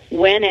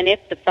 When and if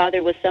the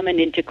father was summoned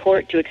into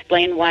court to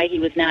explain why he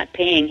was not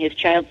paying his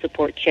child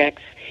support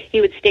checks,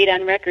 he would state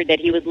on record that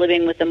he was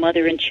living with the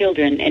mother and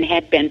children and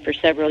had been for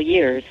several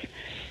years.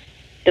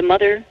 The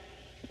mother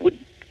would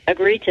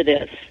agree to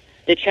this.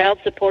 The child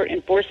support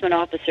enforcement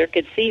officer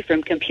could see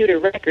from computer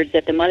records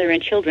that the mother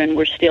and children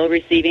were still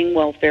receiving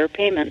welfare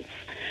payments,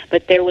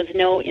 but there was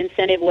no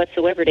incentive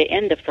whatsoever to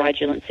end the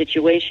fraudulent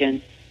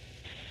situation.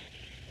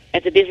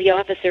 As a busy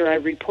officer, I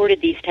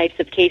reported these types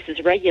of cases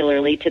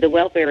regularly to the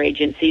welfare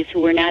agencies who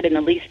were not in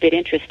the least bit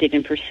interested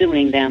in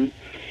pursuing them,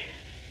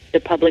 the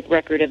public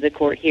record of the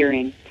court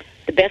hearing.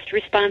 The best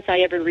response I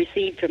ever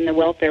received from the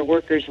welfare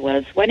workers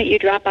was, "Why don't you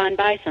drop on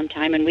by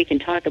sometime and we can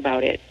talk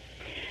about it?"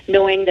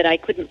 Knowing that I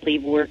couldn't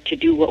leave work to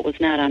do what was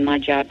not on my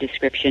job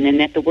description and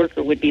that the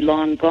worker would be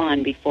long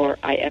gone before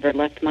I ever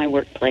left my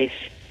workplace.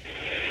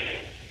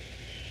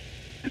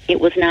 It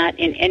was not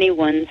in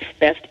anyone's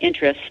best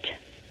interest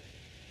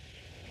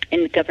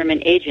in the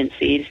government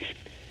agencies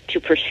to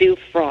pursue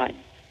fraud.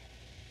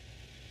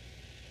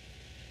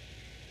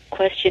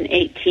 Question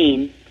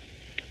 18.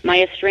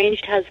 My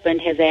estranged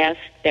husband has asked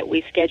that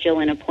we schedule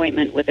an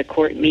appointment with a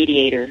court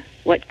mediator.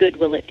 What good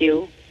will it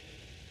do?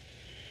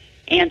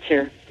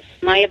 Answer.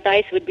 My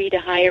advice would be to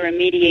hire a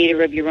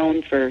mediator of your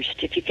own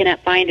first. If you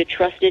cannot find a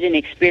trusted and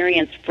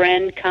experienced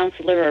friend,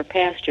 counselor, or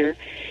pastor,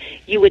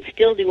 you would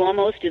still do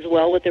almost as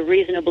well with a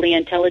reasonably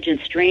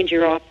intelligent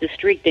stranger off the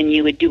street than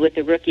you would do with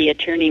a rookie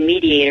attorney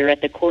mediator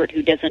at the court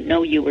who doesn't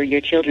know you or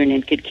your children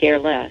and could care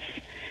less.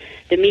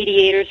 The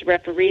mediators,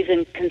 referees,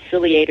 and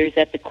conciliators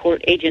at the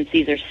court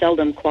agencies are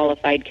seldom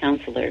qualified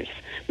counselors.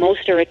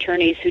 Most are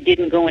attorneys who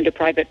didn't go into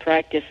private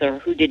practice or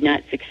who did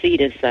not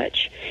succeed as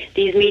such.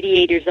 These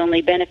mediators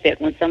only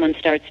benefit when someone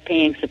starts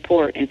paying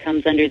support and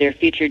comes under their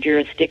future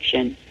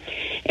jurisdiction.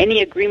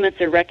 Any agreements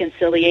or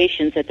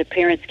reconciliations that the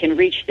parents can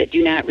reach that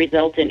do not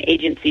result in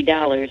agency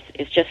dollars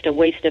is just a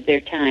waste of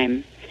their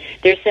time.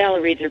 Their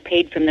salaries are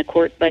paid from the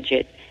court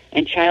budget,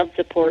 and child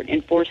support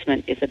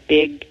enforcement is a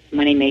big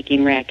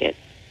money-making racket.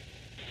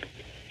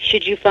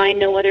 Should you find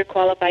no other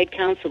qualified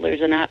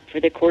counselors and opt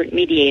for the court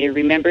mediator,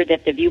 remember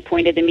that the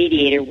viewpoint of the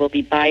mediator will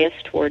be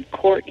biased toward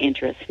court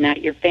interests,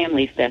 not your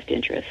family's best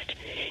interest.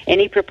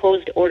 Any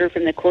proposed order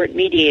from the court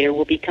mediator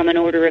will become an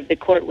order of the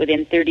court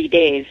within 30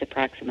 days,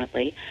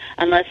 approximately,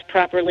 unless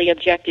properly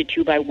objected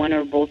to by one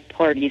or both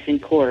parties in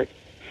court.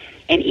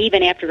 And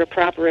even after a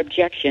proper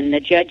objection, the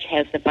judge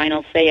has the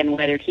final say on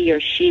whether he or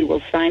she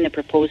will sign the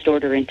proposed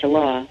order into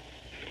law.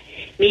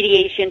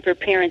 Mediation for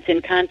parents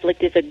in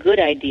conflict is a good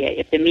idea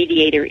if the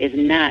mediator is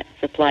not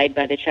supplied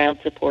by the Child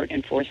Support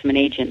Enforcement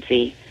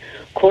Agency.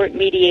 Court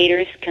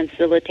mediators,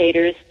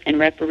 conciliators, and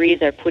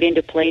referees are put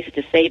into place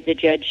to save the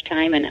judge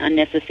time and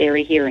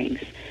unnecessary hearings.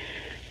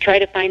 Try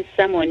to find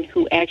someone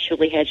who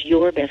actually has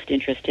your best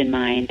interest in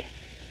mind.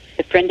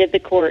 The friend of the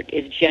court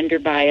is gender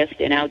biased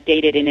and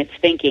outdated in its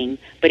thinking,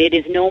 but it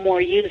is no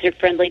more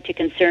user-friendly to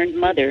concerned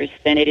mothers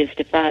than it is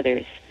to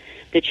fathers.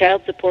 The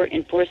Child Support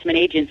Enforcement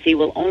Agency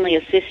will only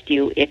assist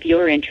you if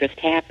your interests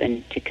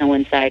happen to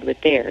coincide with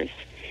theirs.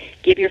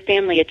 Give your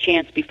family a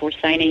chance before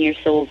signing your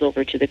souls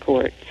over to the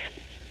courts.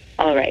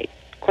 All right.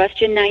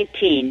 Question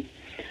 19.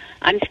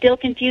 I'm still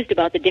confused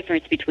about the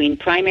difference between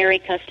primary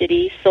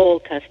custody, sole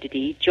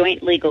custody,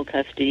 joint legal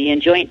custody,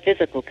 and joint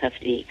physical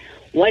custody.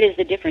 What is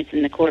the difference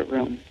in the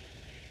courtroom?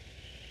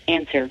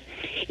 Answer.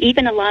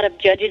 Even a lot of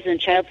judges and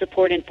child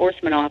support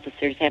enforcement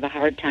officers have a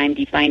hard time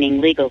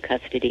defining legal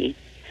custody.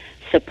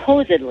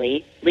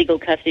 Supposedly, legal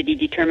custody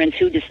determines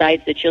who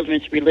decides the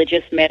children's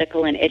religious,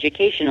 medical, and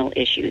educational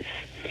issues.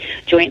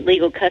 Joint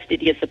legal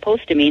custody is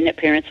supposed to mean that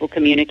parents will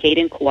communicate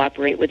and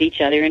cooperate with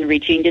each other in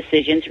reaching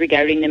decisions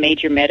regarding the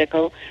major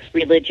medical,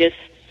 religious,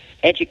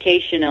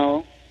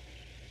 educational,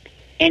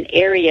 and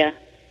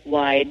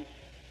area-wide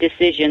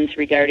decisions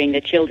regarding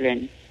the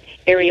children.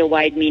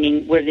 Area-wide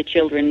meaning where the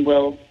children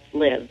will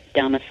live,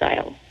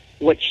 domicile,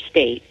 which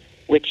state,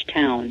 which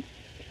town,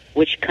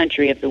 which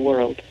country of the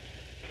world.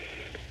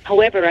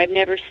 However, I've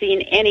never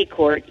seen any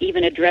court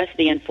even address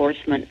the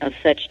enforcement of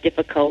such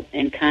difficult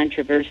and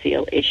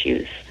controversial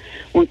issues.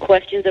 When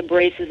questions of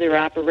braces or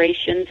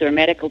operations or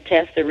medical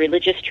tests or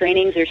religious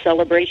trainings or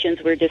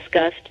celebrations were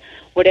discussed,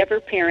 whatever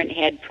parent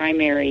had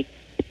primary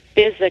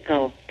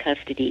physical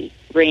custody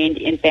reigned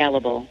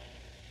infallible.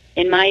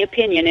 In my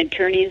opinion,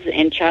 attorneys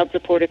and child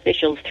support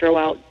officials throw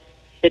out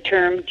the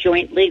term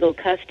joint legal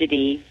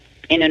custody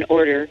in an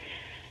order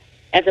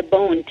as a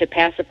bone to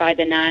pacify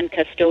the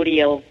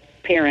non-custodial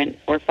parent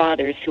or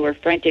fathers who are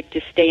frantic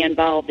to stay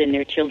involved in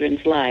their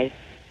children's lives.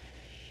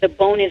 The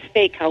bone is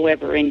fake,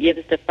 however, and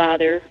gives the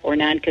father or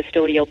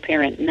non-custodial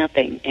parent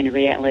nothing in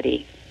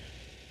reality.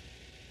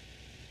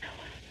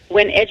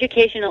 When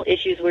educational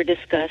issues were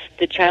discussed,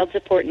 the Child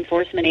Support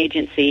Enforcement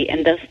Agency,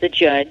 and thus the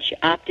judge,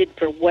 opted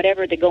for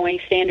whatever the going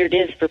standard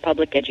is for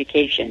public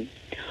education.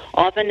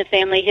 Often the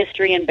family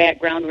history and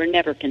background were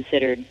never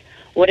considered.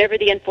 Whatever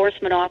the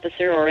enforcement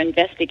officer or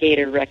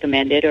investigator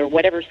recommended, or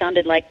whatever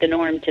sounded like the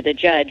norm to the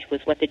judge,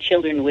 was what the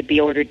children would be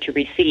ordered to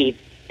receive.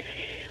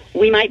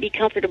 We might be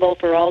comfortable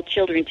for all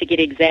children to get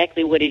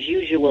exactly what is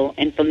usual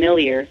and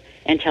familiar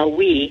until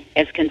we,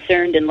 as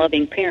concerned and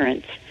loving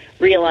parents,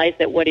 realize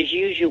that what is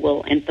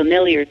usual and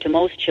familiar to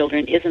most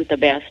children isn't the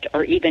best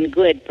or even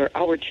good for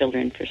our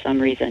children for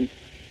some reason.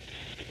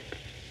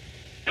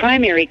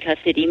 Primary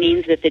custody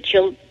means that the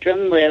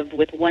children live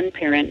with one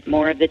parent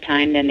more of the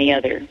time than the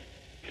other.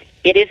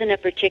 It isn't a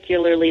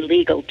particularly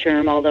legal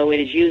term, although it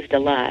is used a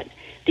lot.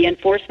 The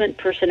enforcement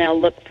personnel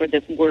look for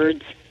the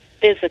words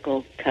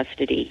physical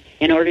custody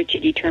in order to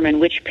determine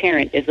which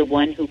parent is the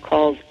one who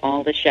calls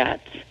all the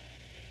shots.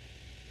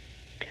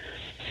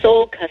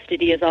 Sole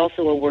custody is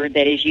also a word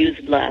that is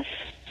used less,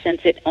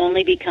 since it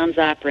only becomes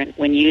operant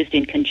when used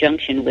in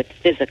conjunction with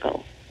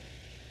physical.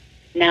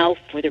 Now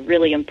for the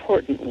really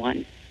important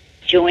one,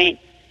 joint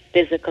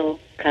physical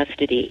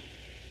custody.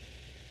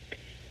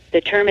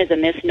 The term is a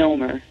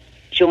misnomer.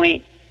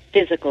 Joint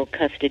physical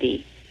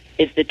custody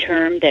is the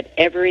term that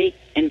every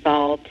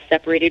involved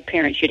separated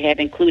parent should have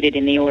included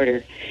in the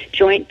order.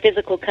 Joint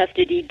physical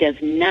custody does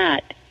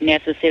not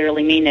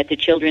necessarily mean that the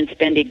children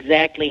spend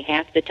exactly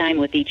half the time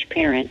with each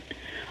parent,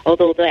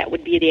 although that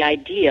would be the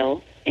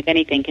ideal, if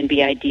anything can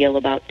be ideal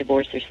about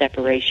divorce or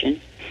separation.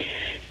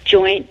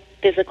 Joint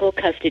physical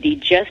custody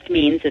just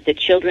means that the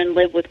children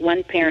live with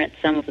one parent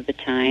some of the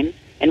time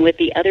and with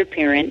the other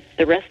parent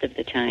the rest of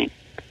the time.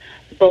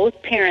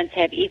 Both parents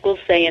have equal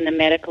say in the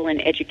medical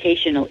and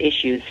educational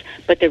issues,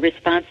 but the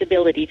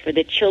responsibility for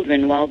the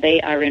children while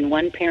they are in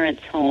one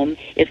parent's home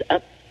is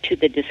up to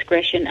the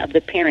discretion of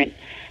the parent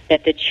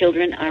that the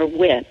children are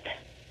with.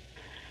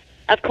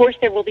 Of course,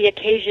 there will be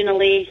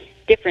occasionally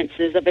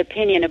differences of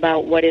opinion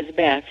about what is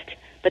best,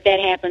 but that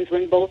happens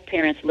when both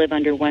parents live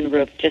under one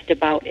roof just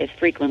about as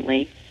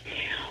frequently.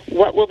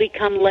 What will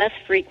become less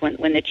frequent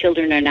when the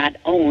children are not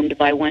owned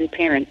by one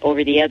parent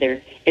over the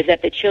other is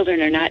that the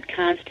children are not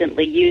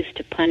constantly used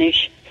to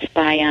punish,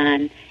 spy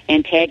on,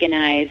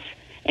 antagonize,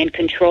 and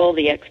control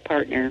the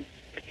ex-partner.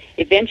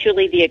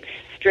 Eventually, the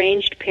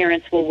estranged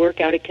parents will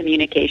work out a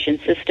communication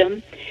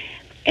system,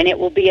 and it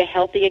will be a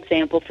healthy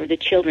example for the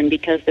children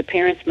because the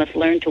parents must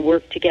learn to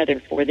work together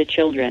for the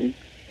children.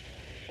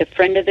 The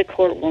friend of the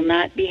court will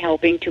not be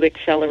helping to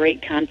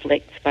accelerate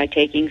conflicts by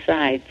taking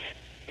sides.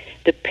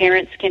 The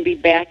parents can be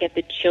back at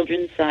the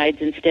children's sides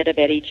instead of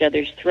at each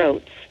other's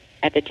throats,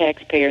 at the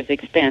taxpayer's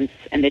expense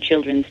and the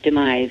children's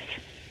demise.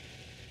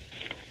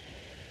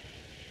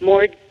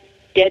 More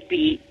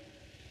deadbeat,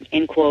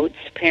 in quotes,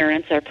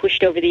 parents are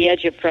pushed over the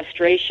edge of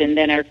frustration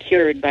than are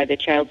cured by the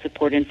child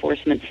support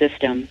enforcement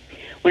system.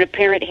 When a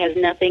parent has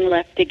nothing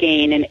left to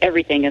gain and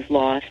everything is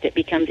lost, it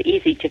becomes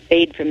easy to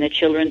fade from the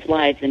children's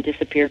lives and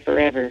disappear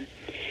forever.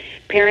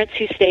 Parents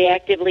who stay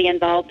actively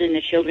involved in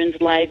the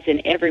children's lives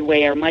in every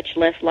way are much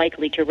less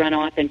likely to run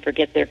off and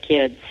forget their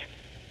kids.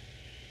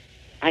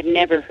 I've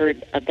never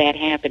heard of that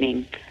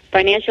happening.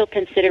 Financial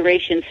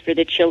considerations for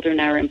the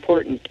children are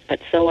important, but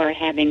so are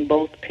having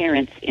both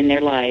parents in their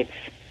lives.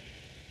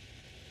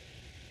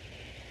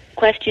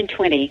 Question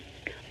 20.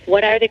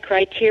 What are the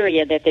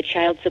criteria that the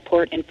child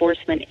support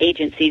enforcement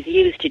agencies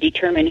use to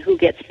determine who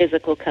gets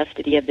physical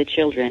custody of the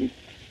children?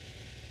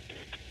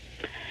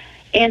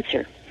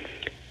 Answer.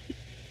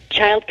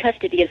 Child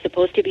custody is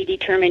supposed to be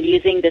determined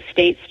using the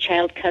state's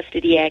Child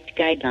Custody Act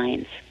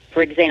guidelines.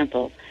 For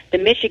example, the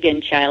Michigan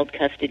Child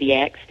Custody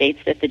Act states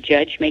that the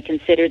judge may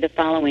consider the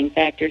following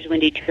factors when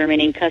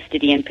determining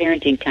custody and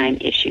parenting time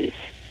issues.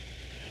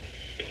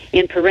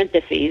 In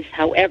parentheses,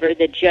 however,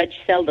 the judge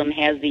seldom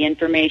has the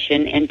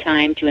information and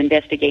time to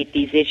investigate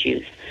these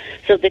issues,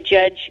 so the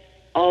judge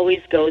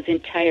always goes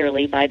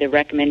entirely by the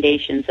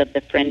recommendations of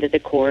the friend of the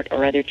court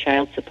or other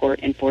child support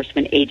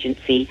enforcement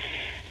agency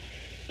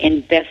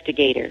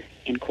investigator,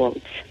 in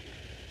quotes.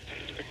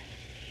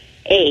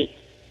 A,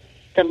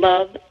 the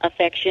love,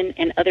 affection,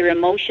 and other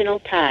emotional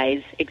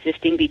ties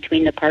existing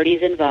between the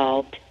parties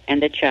involved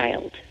and the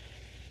child.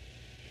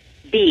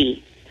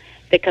 B,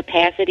 the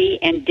capacity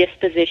and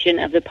disposition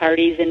of the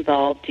parties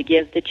involved to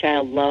give the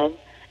child love,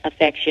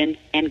 affection,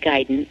 and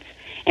guidance,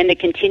 and the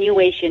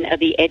continuation of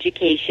the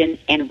education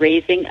and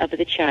raising of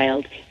the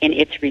child in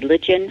its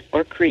religion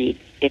or creed,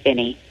 if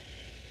any.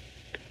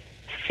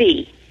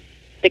 C,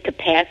 the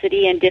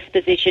capacity and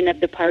disposition of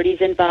the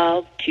parties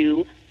involved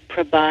to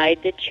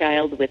provide the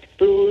child with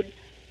food,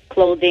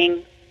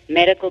 clothing,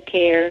 medical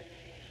care,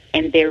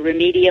 and their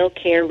remedial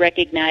care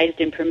recognized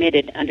and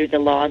permitted under the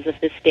laws of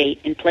the state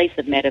in place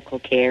of medical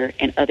care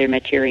and other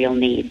material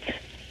needs.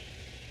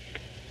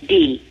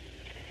 D,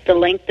 the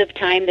length of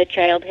time the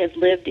child has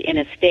lived in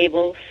a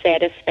stable,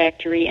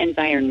 satisfactory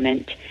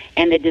environment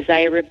and the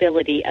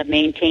desirability of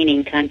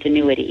maintaining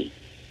continuity.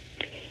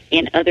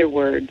 In other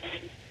words,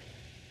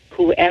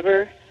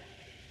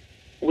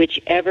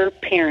 whichever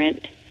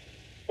parent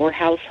or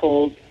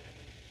household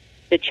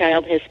the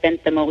child has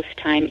spent the most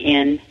time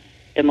in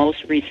the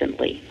most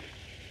recently.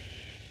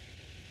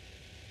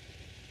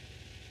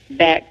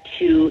 Back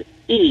to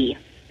E,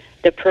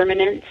 the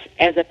permanence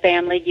as a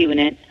family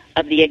unit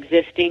of the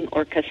existing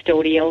or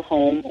custodial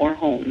home or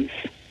homes.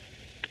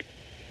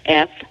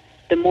 F,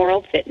 the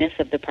moral fitness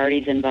of the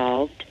parties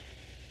involved.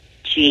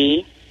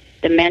 G,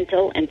 the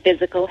mental and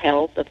physical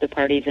health of the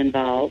parties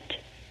involved.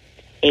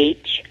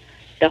 H,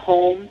 the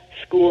home,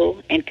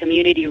 school, and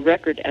community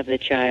record of the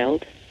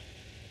child.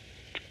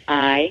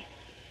 I,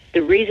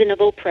 the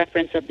reasonable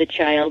preference of the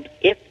child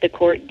if the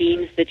court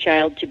deems the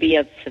child to be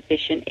of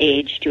sufficient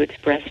age to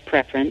express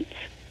preference.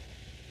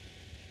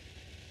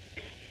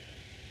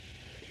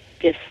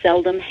 This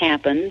seldom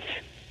happens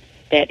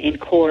that in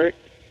court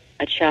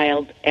a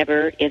child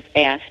ever is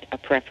asked a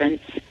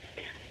preference.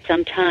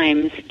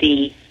 Sometimes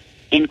the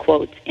in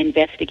quotes,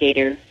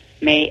 investigator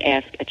may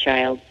ask a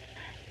child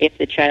if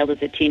the child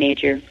is a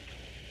teenager,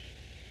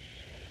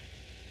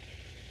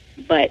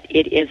 but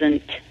it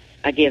isn't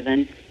a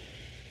given.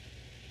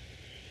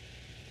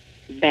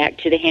 Back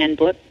to the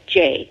handbook.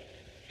 J,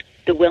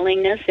 the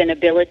willingness and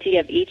ability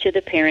of each of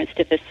the parents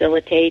to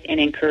facilitate and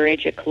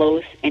encourage a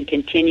close and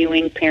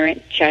continuing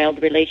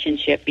parent-child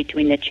relationship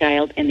between the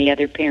child and the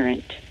other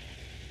parent.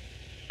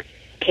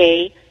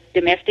 K,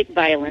 domestic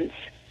violence,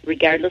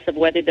 regardless of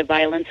whether the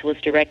violence was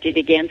directed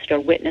against or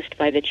witnessed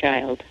by the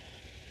child.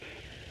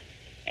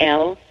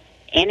 L,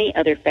 any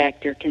other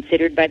factor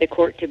considered by the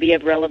court to be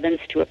of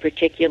relevance to a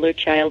particular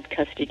child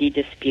custody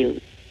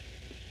dispute.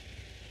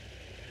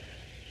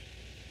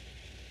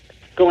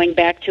 Going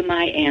back to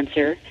my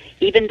answer,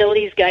 even though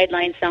these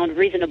guidelines sound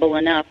reasonable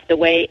enough, the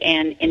way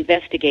an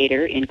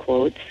investigator, in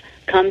quotes,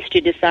 comes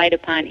to decide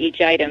upon each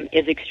item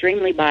is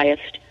extremely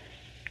biased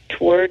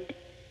toward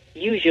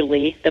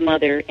usually the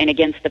mother and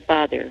against the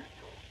father,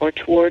 or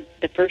toward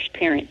the first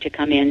parent to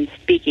come in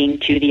speaking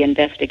to the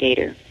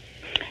investigator.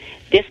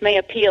 This may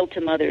appeal to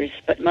mothers,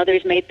 but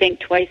mothers may think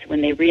twice when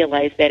they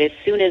realize that as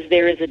soon as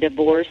there is a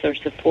divorce or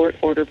support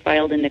order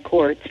filed in the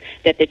courts,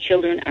 that the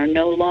children are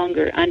no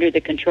longer under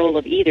the control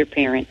of either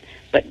parent,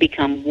 but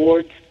become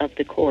wards of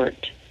the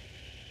court.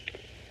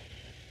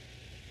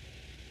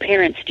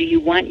 Parents, do you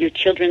want your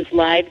children's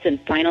lives and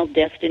final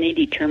destiny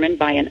determined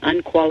by an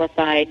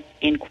unqualified,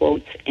 in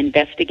quotes,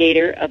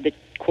 investigator of the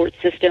court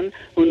system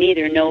who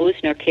neither knows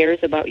nor cares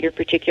about your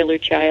particular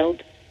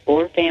child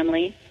or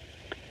family?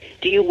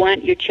 Do you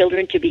want your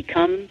children to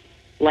become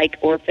like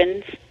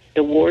orphans,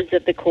 the wards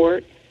of the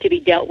court, to be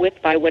dealt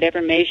with by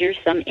whatever measure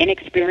some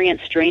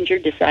inexperienced stranger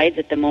decides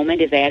at the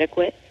moment is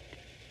adequate?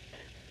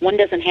 One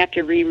doesn't have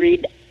to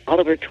reread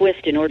Oliver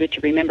Twist in order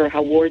to remember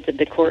how wards of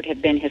the court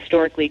have been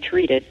historically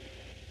treated.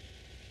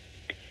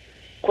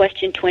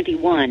 Question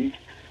 21.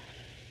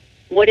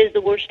 What is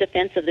the worst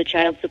offense of the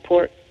child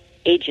support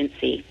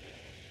agency?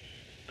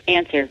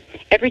 Answer.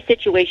 Every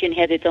situation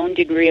has its own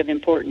degree of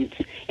importance,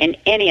 and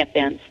any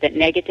offense that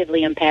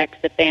negatively impacts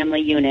the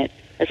family unit,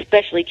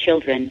 especially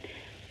children,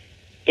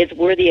 is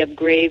worthy of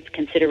grave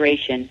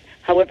consideration.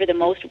 However, the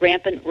most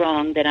rampant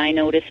wrong that I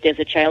noticed as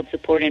a child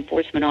support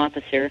enforcement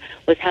officer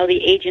was how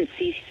the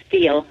agencies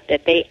feel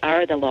that they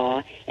are the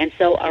law and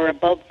so are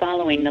above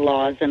following the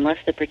laws unless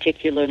the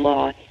particular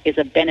law is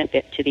a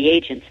benefit to the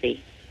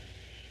agency.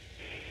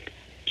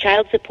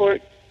 Child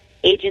support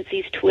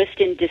agencies twist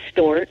and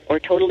distort or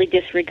totally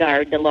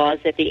disregard the laws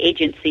that the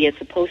agency is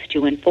supposed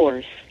to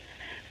enforce.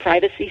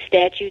 Privacy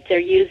statutes are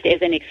used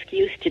as an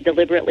excuse to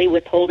deliberately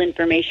withhold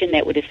information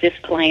that would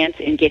assist clients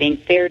in getting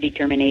fair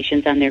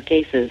determinations on their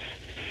cases.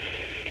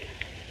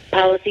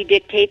 Policy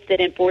dictates that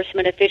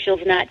enforcement officials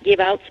not give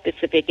out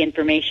specific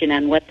information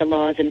on what the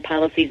laws and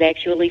policies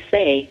actually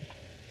say.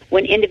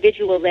 When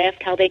individuals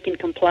ask how they can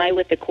comply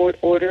with the court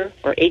order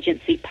or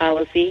agency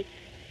policy,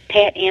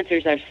 pat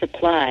answers are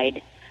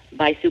supplied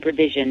by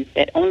supervision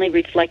that only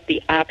reflect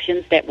the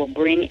options that will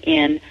bring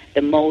in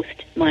the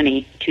most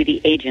money to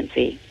the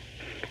agency.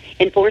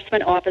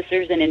 Enforcement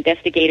officers and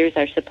investigators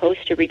are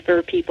supposed to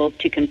refer people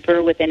to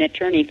confer with an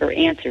attorney for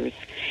answers,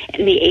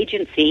 and the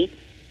agency,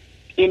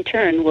 in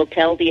turn, will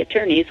tell the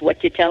attorneys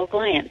what to tell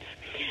clients.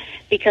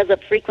 Because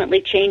of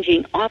frequently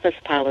changing office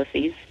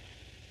policies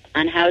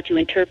on how to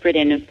interpret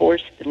and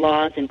enforce the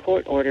laws and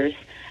court orders,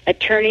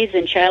 attorneys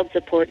and child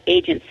support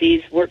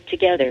agencies work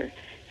together,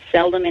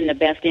 seldom in the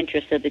best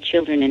interest of the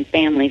children and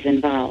families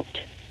involved.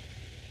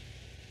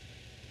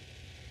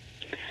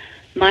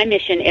 My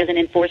mission as an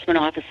enforcement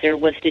officer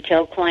was to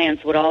tell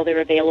clients what all their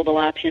available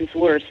options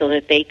were so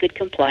that they could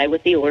comply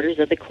with the orders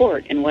of the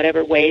court in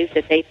whatever ways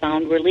that they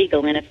found were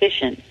legal and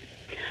efficient.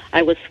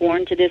 I was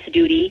sworn to this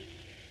duty,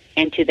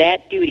 and to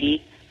that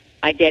duty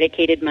I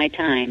dedicated my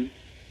time.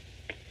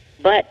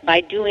 But by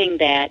doing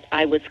that,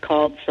 I was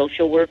called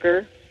social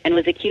worker and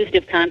was accused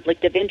of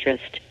conflict of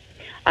interest.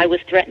 I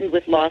was threatened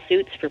with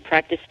lawsuits for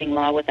practicing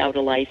law without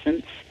a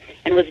license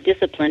and was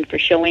disciplined for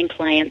showing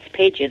clients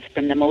pages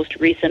from the most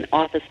recent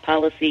office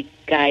policy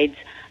guides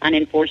on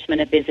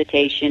enforcement of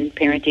visitation,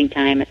 parenting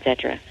time,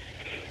 etc.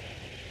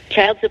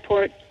 Child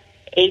support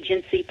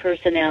agency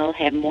personnel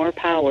have more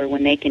power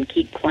when they can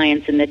keep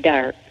clients in the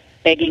dark,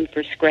 begging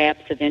for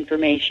scraps of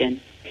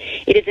information.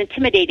 It is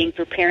intimidating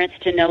for parents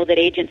to know that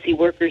agency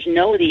workers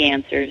know the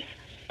answers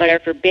but are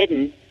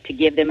forbidden to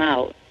give them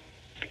out.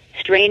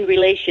 Strained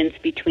relations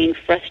between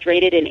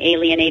frustrated and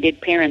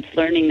alienated parents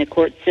learning the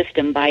court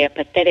system by a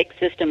pathetic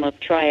system of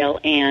trial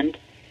and,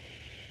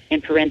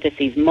 in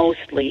parentheses,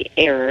 mostly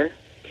error,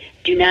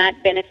 do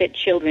not benefit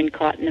children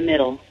caught in the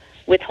middle.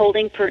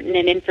 Withholding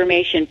pertinent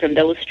information from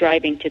those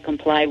striving to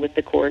comply with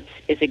the courts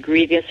is a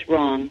grievous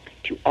wrong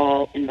to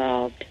all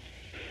involved.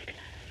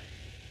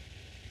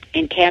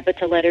 In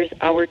capital letters,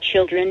 our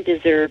children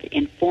deserve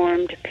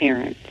informed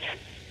parents.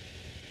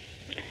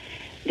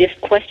 This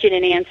question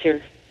and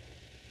answer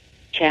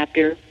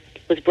chapter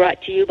was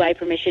brought to you by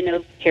permission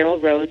of Carol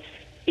Rhodes,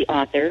 the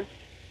author,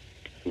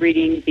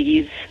 reading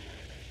these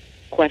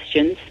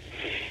questions,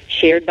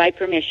 shared by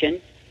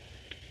permission,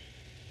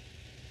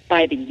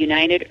 by the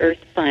United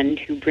Earth Fund,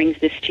 who brings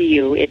this to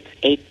you. It's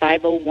a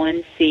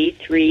 501c3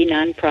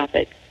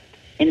 nonprofit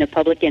in the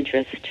public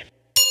interest.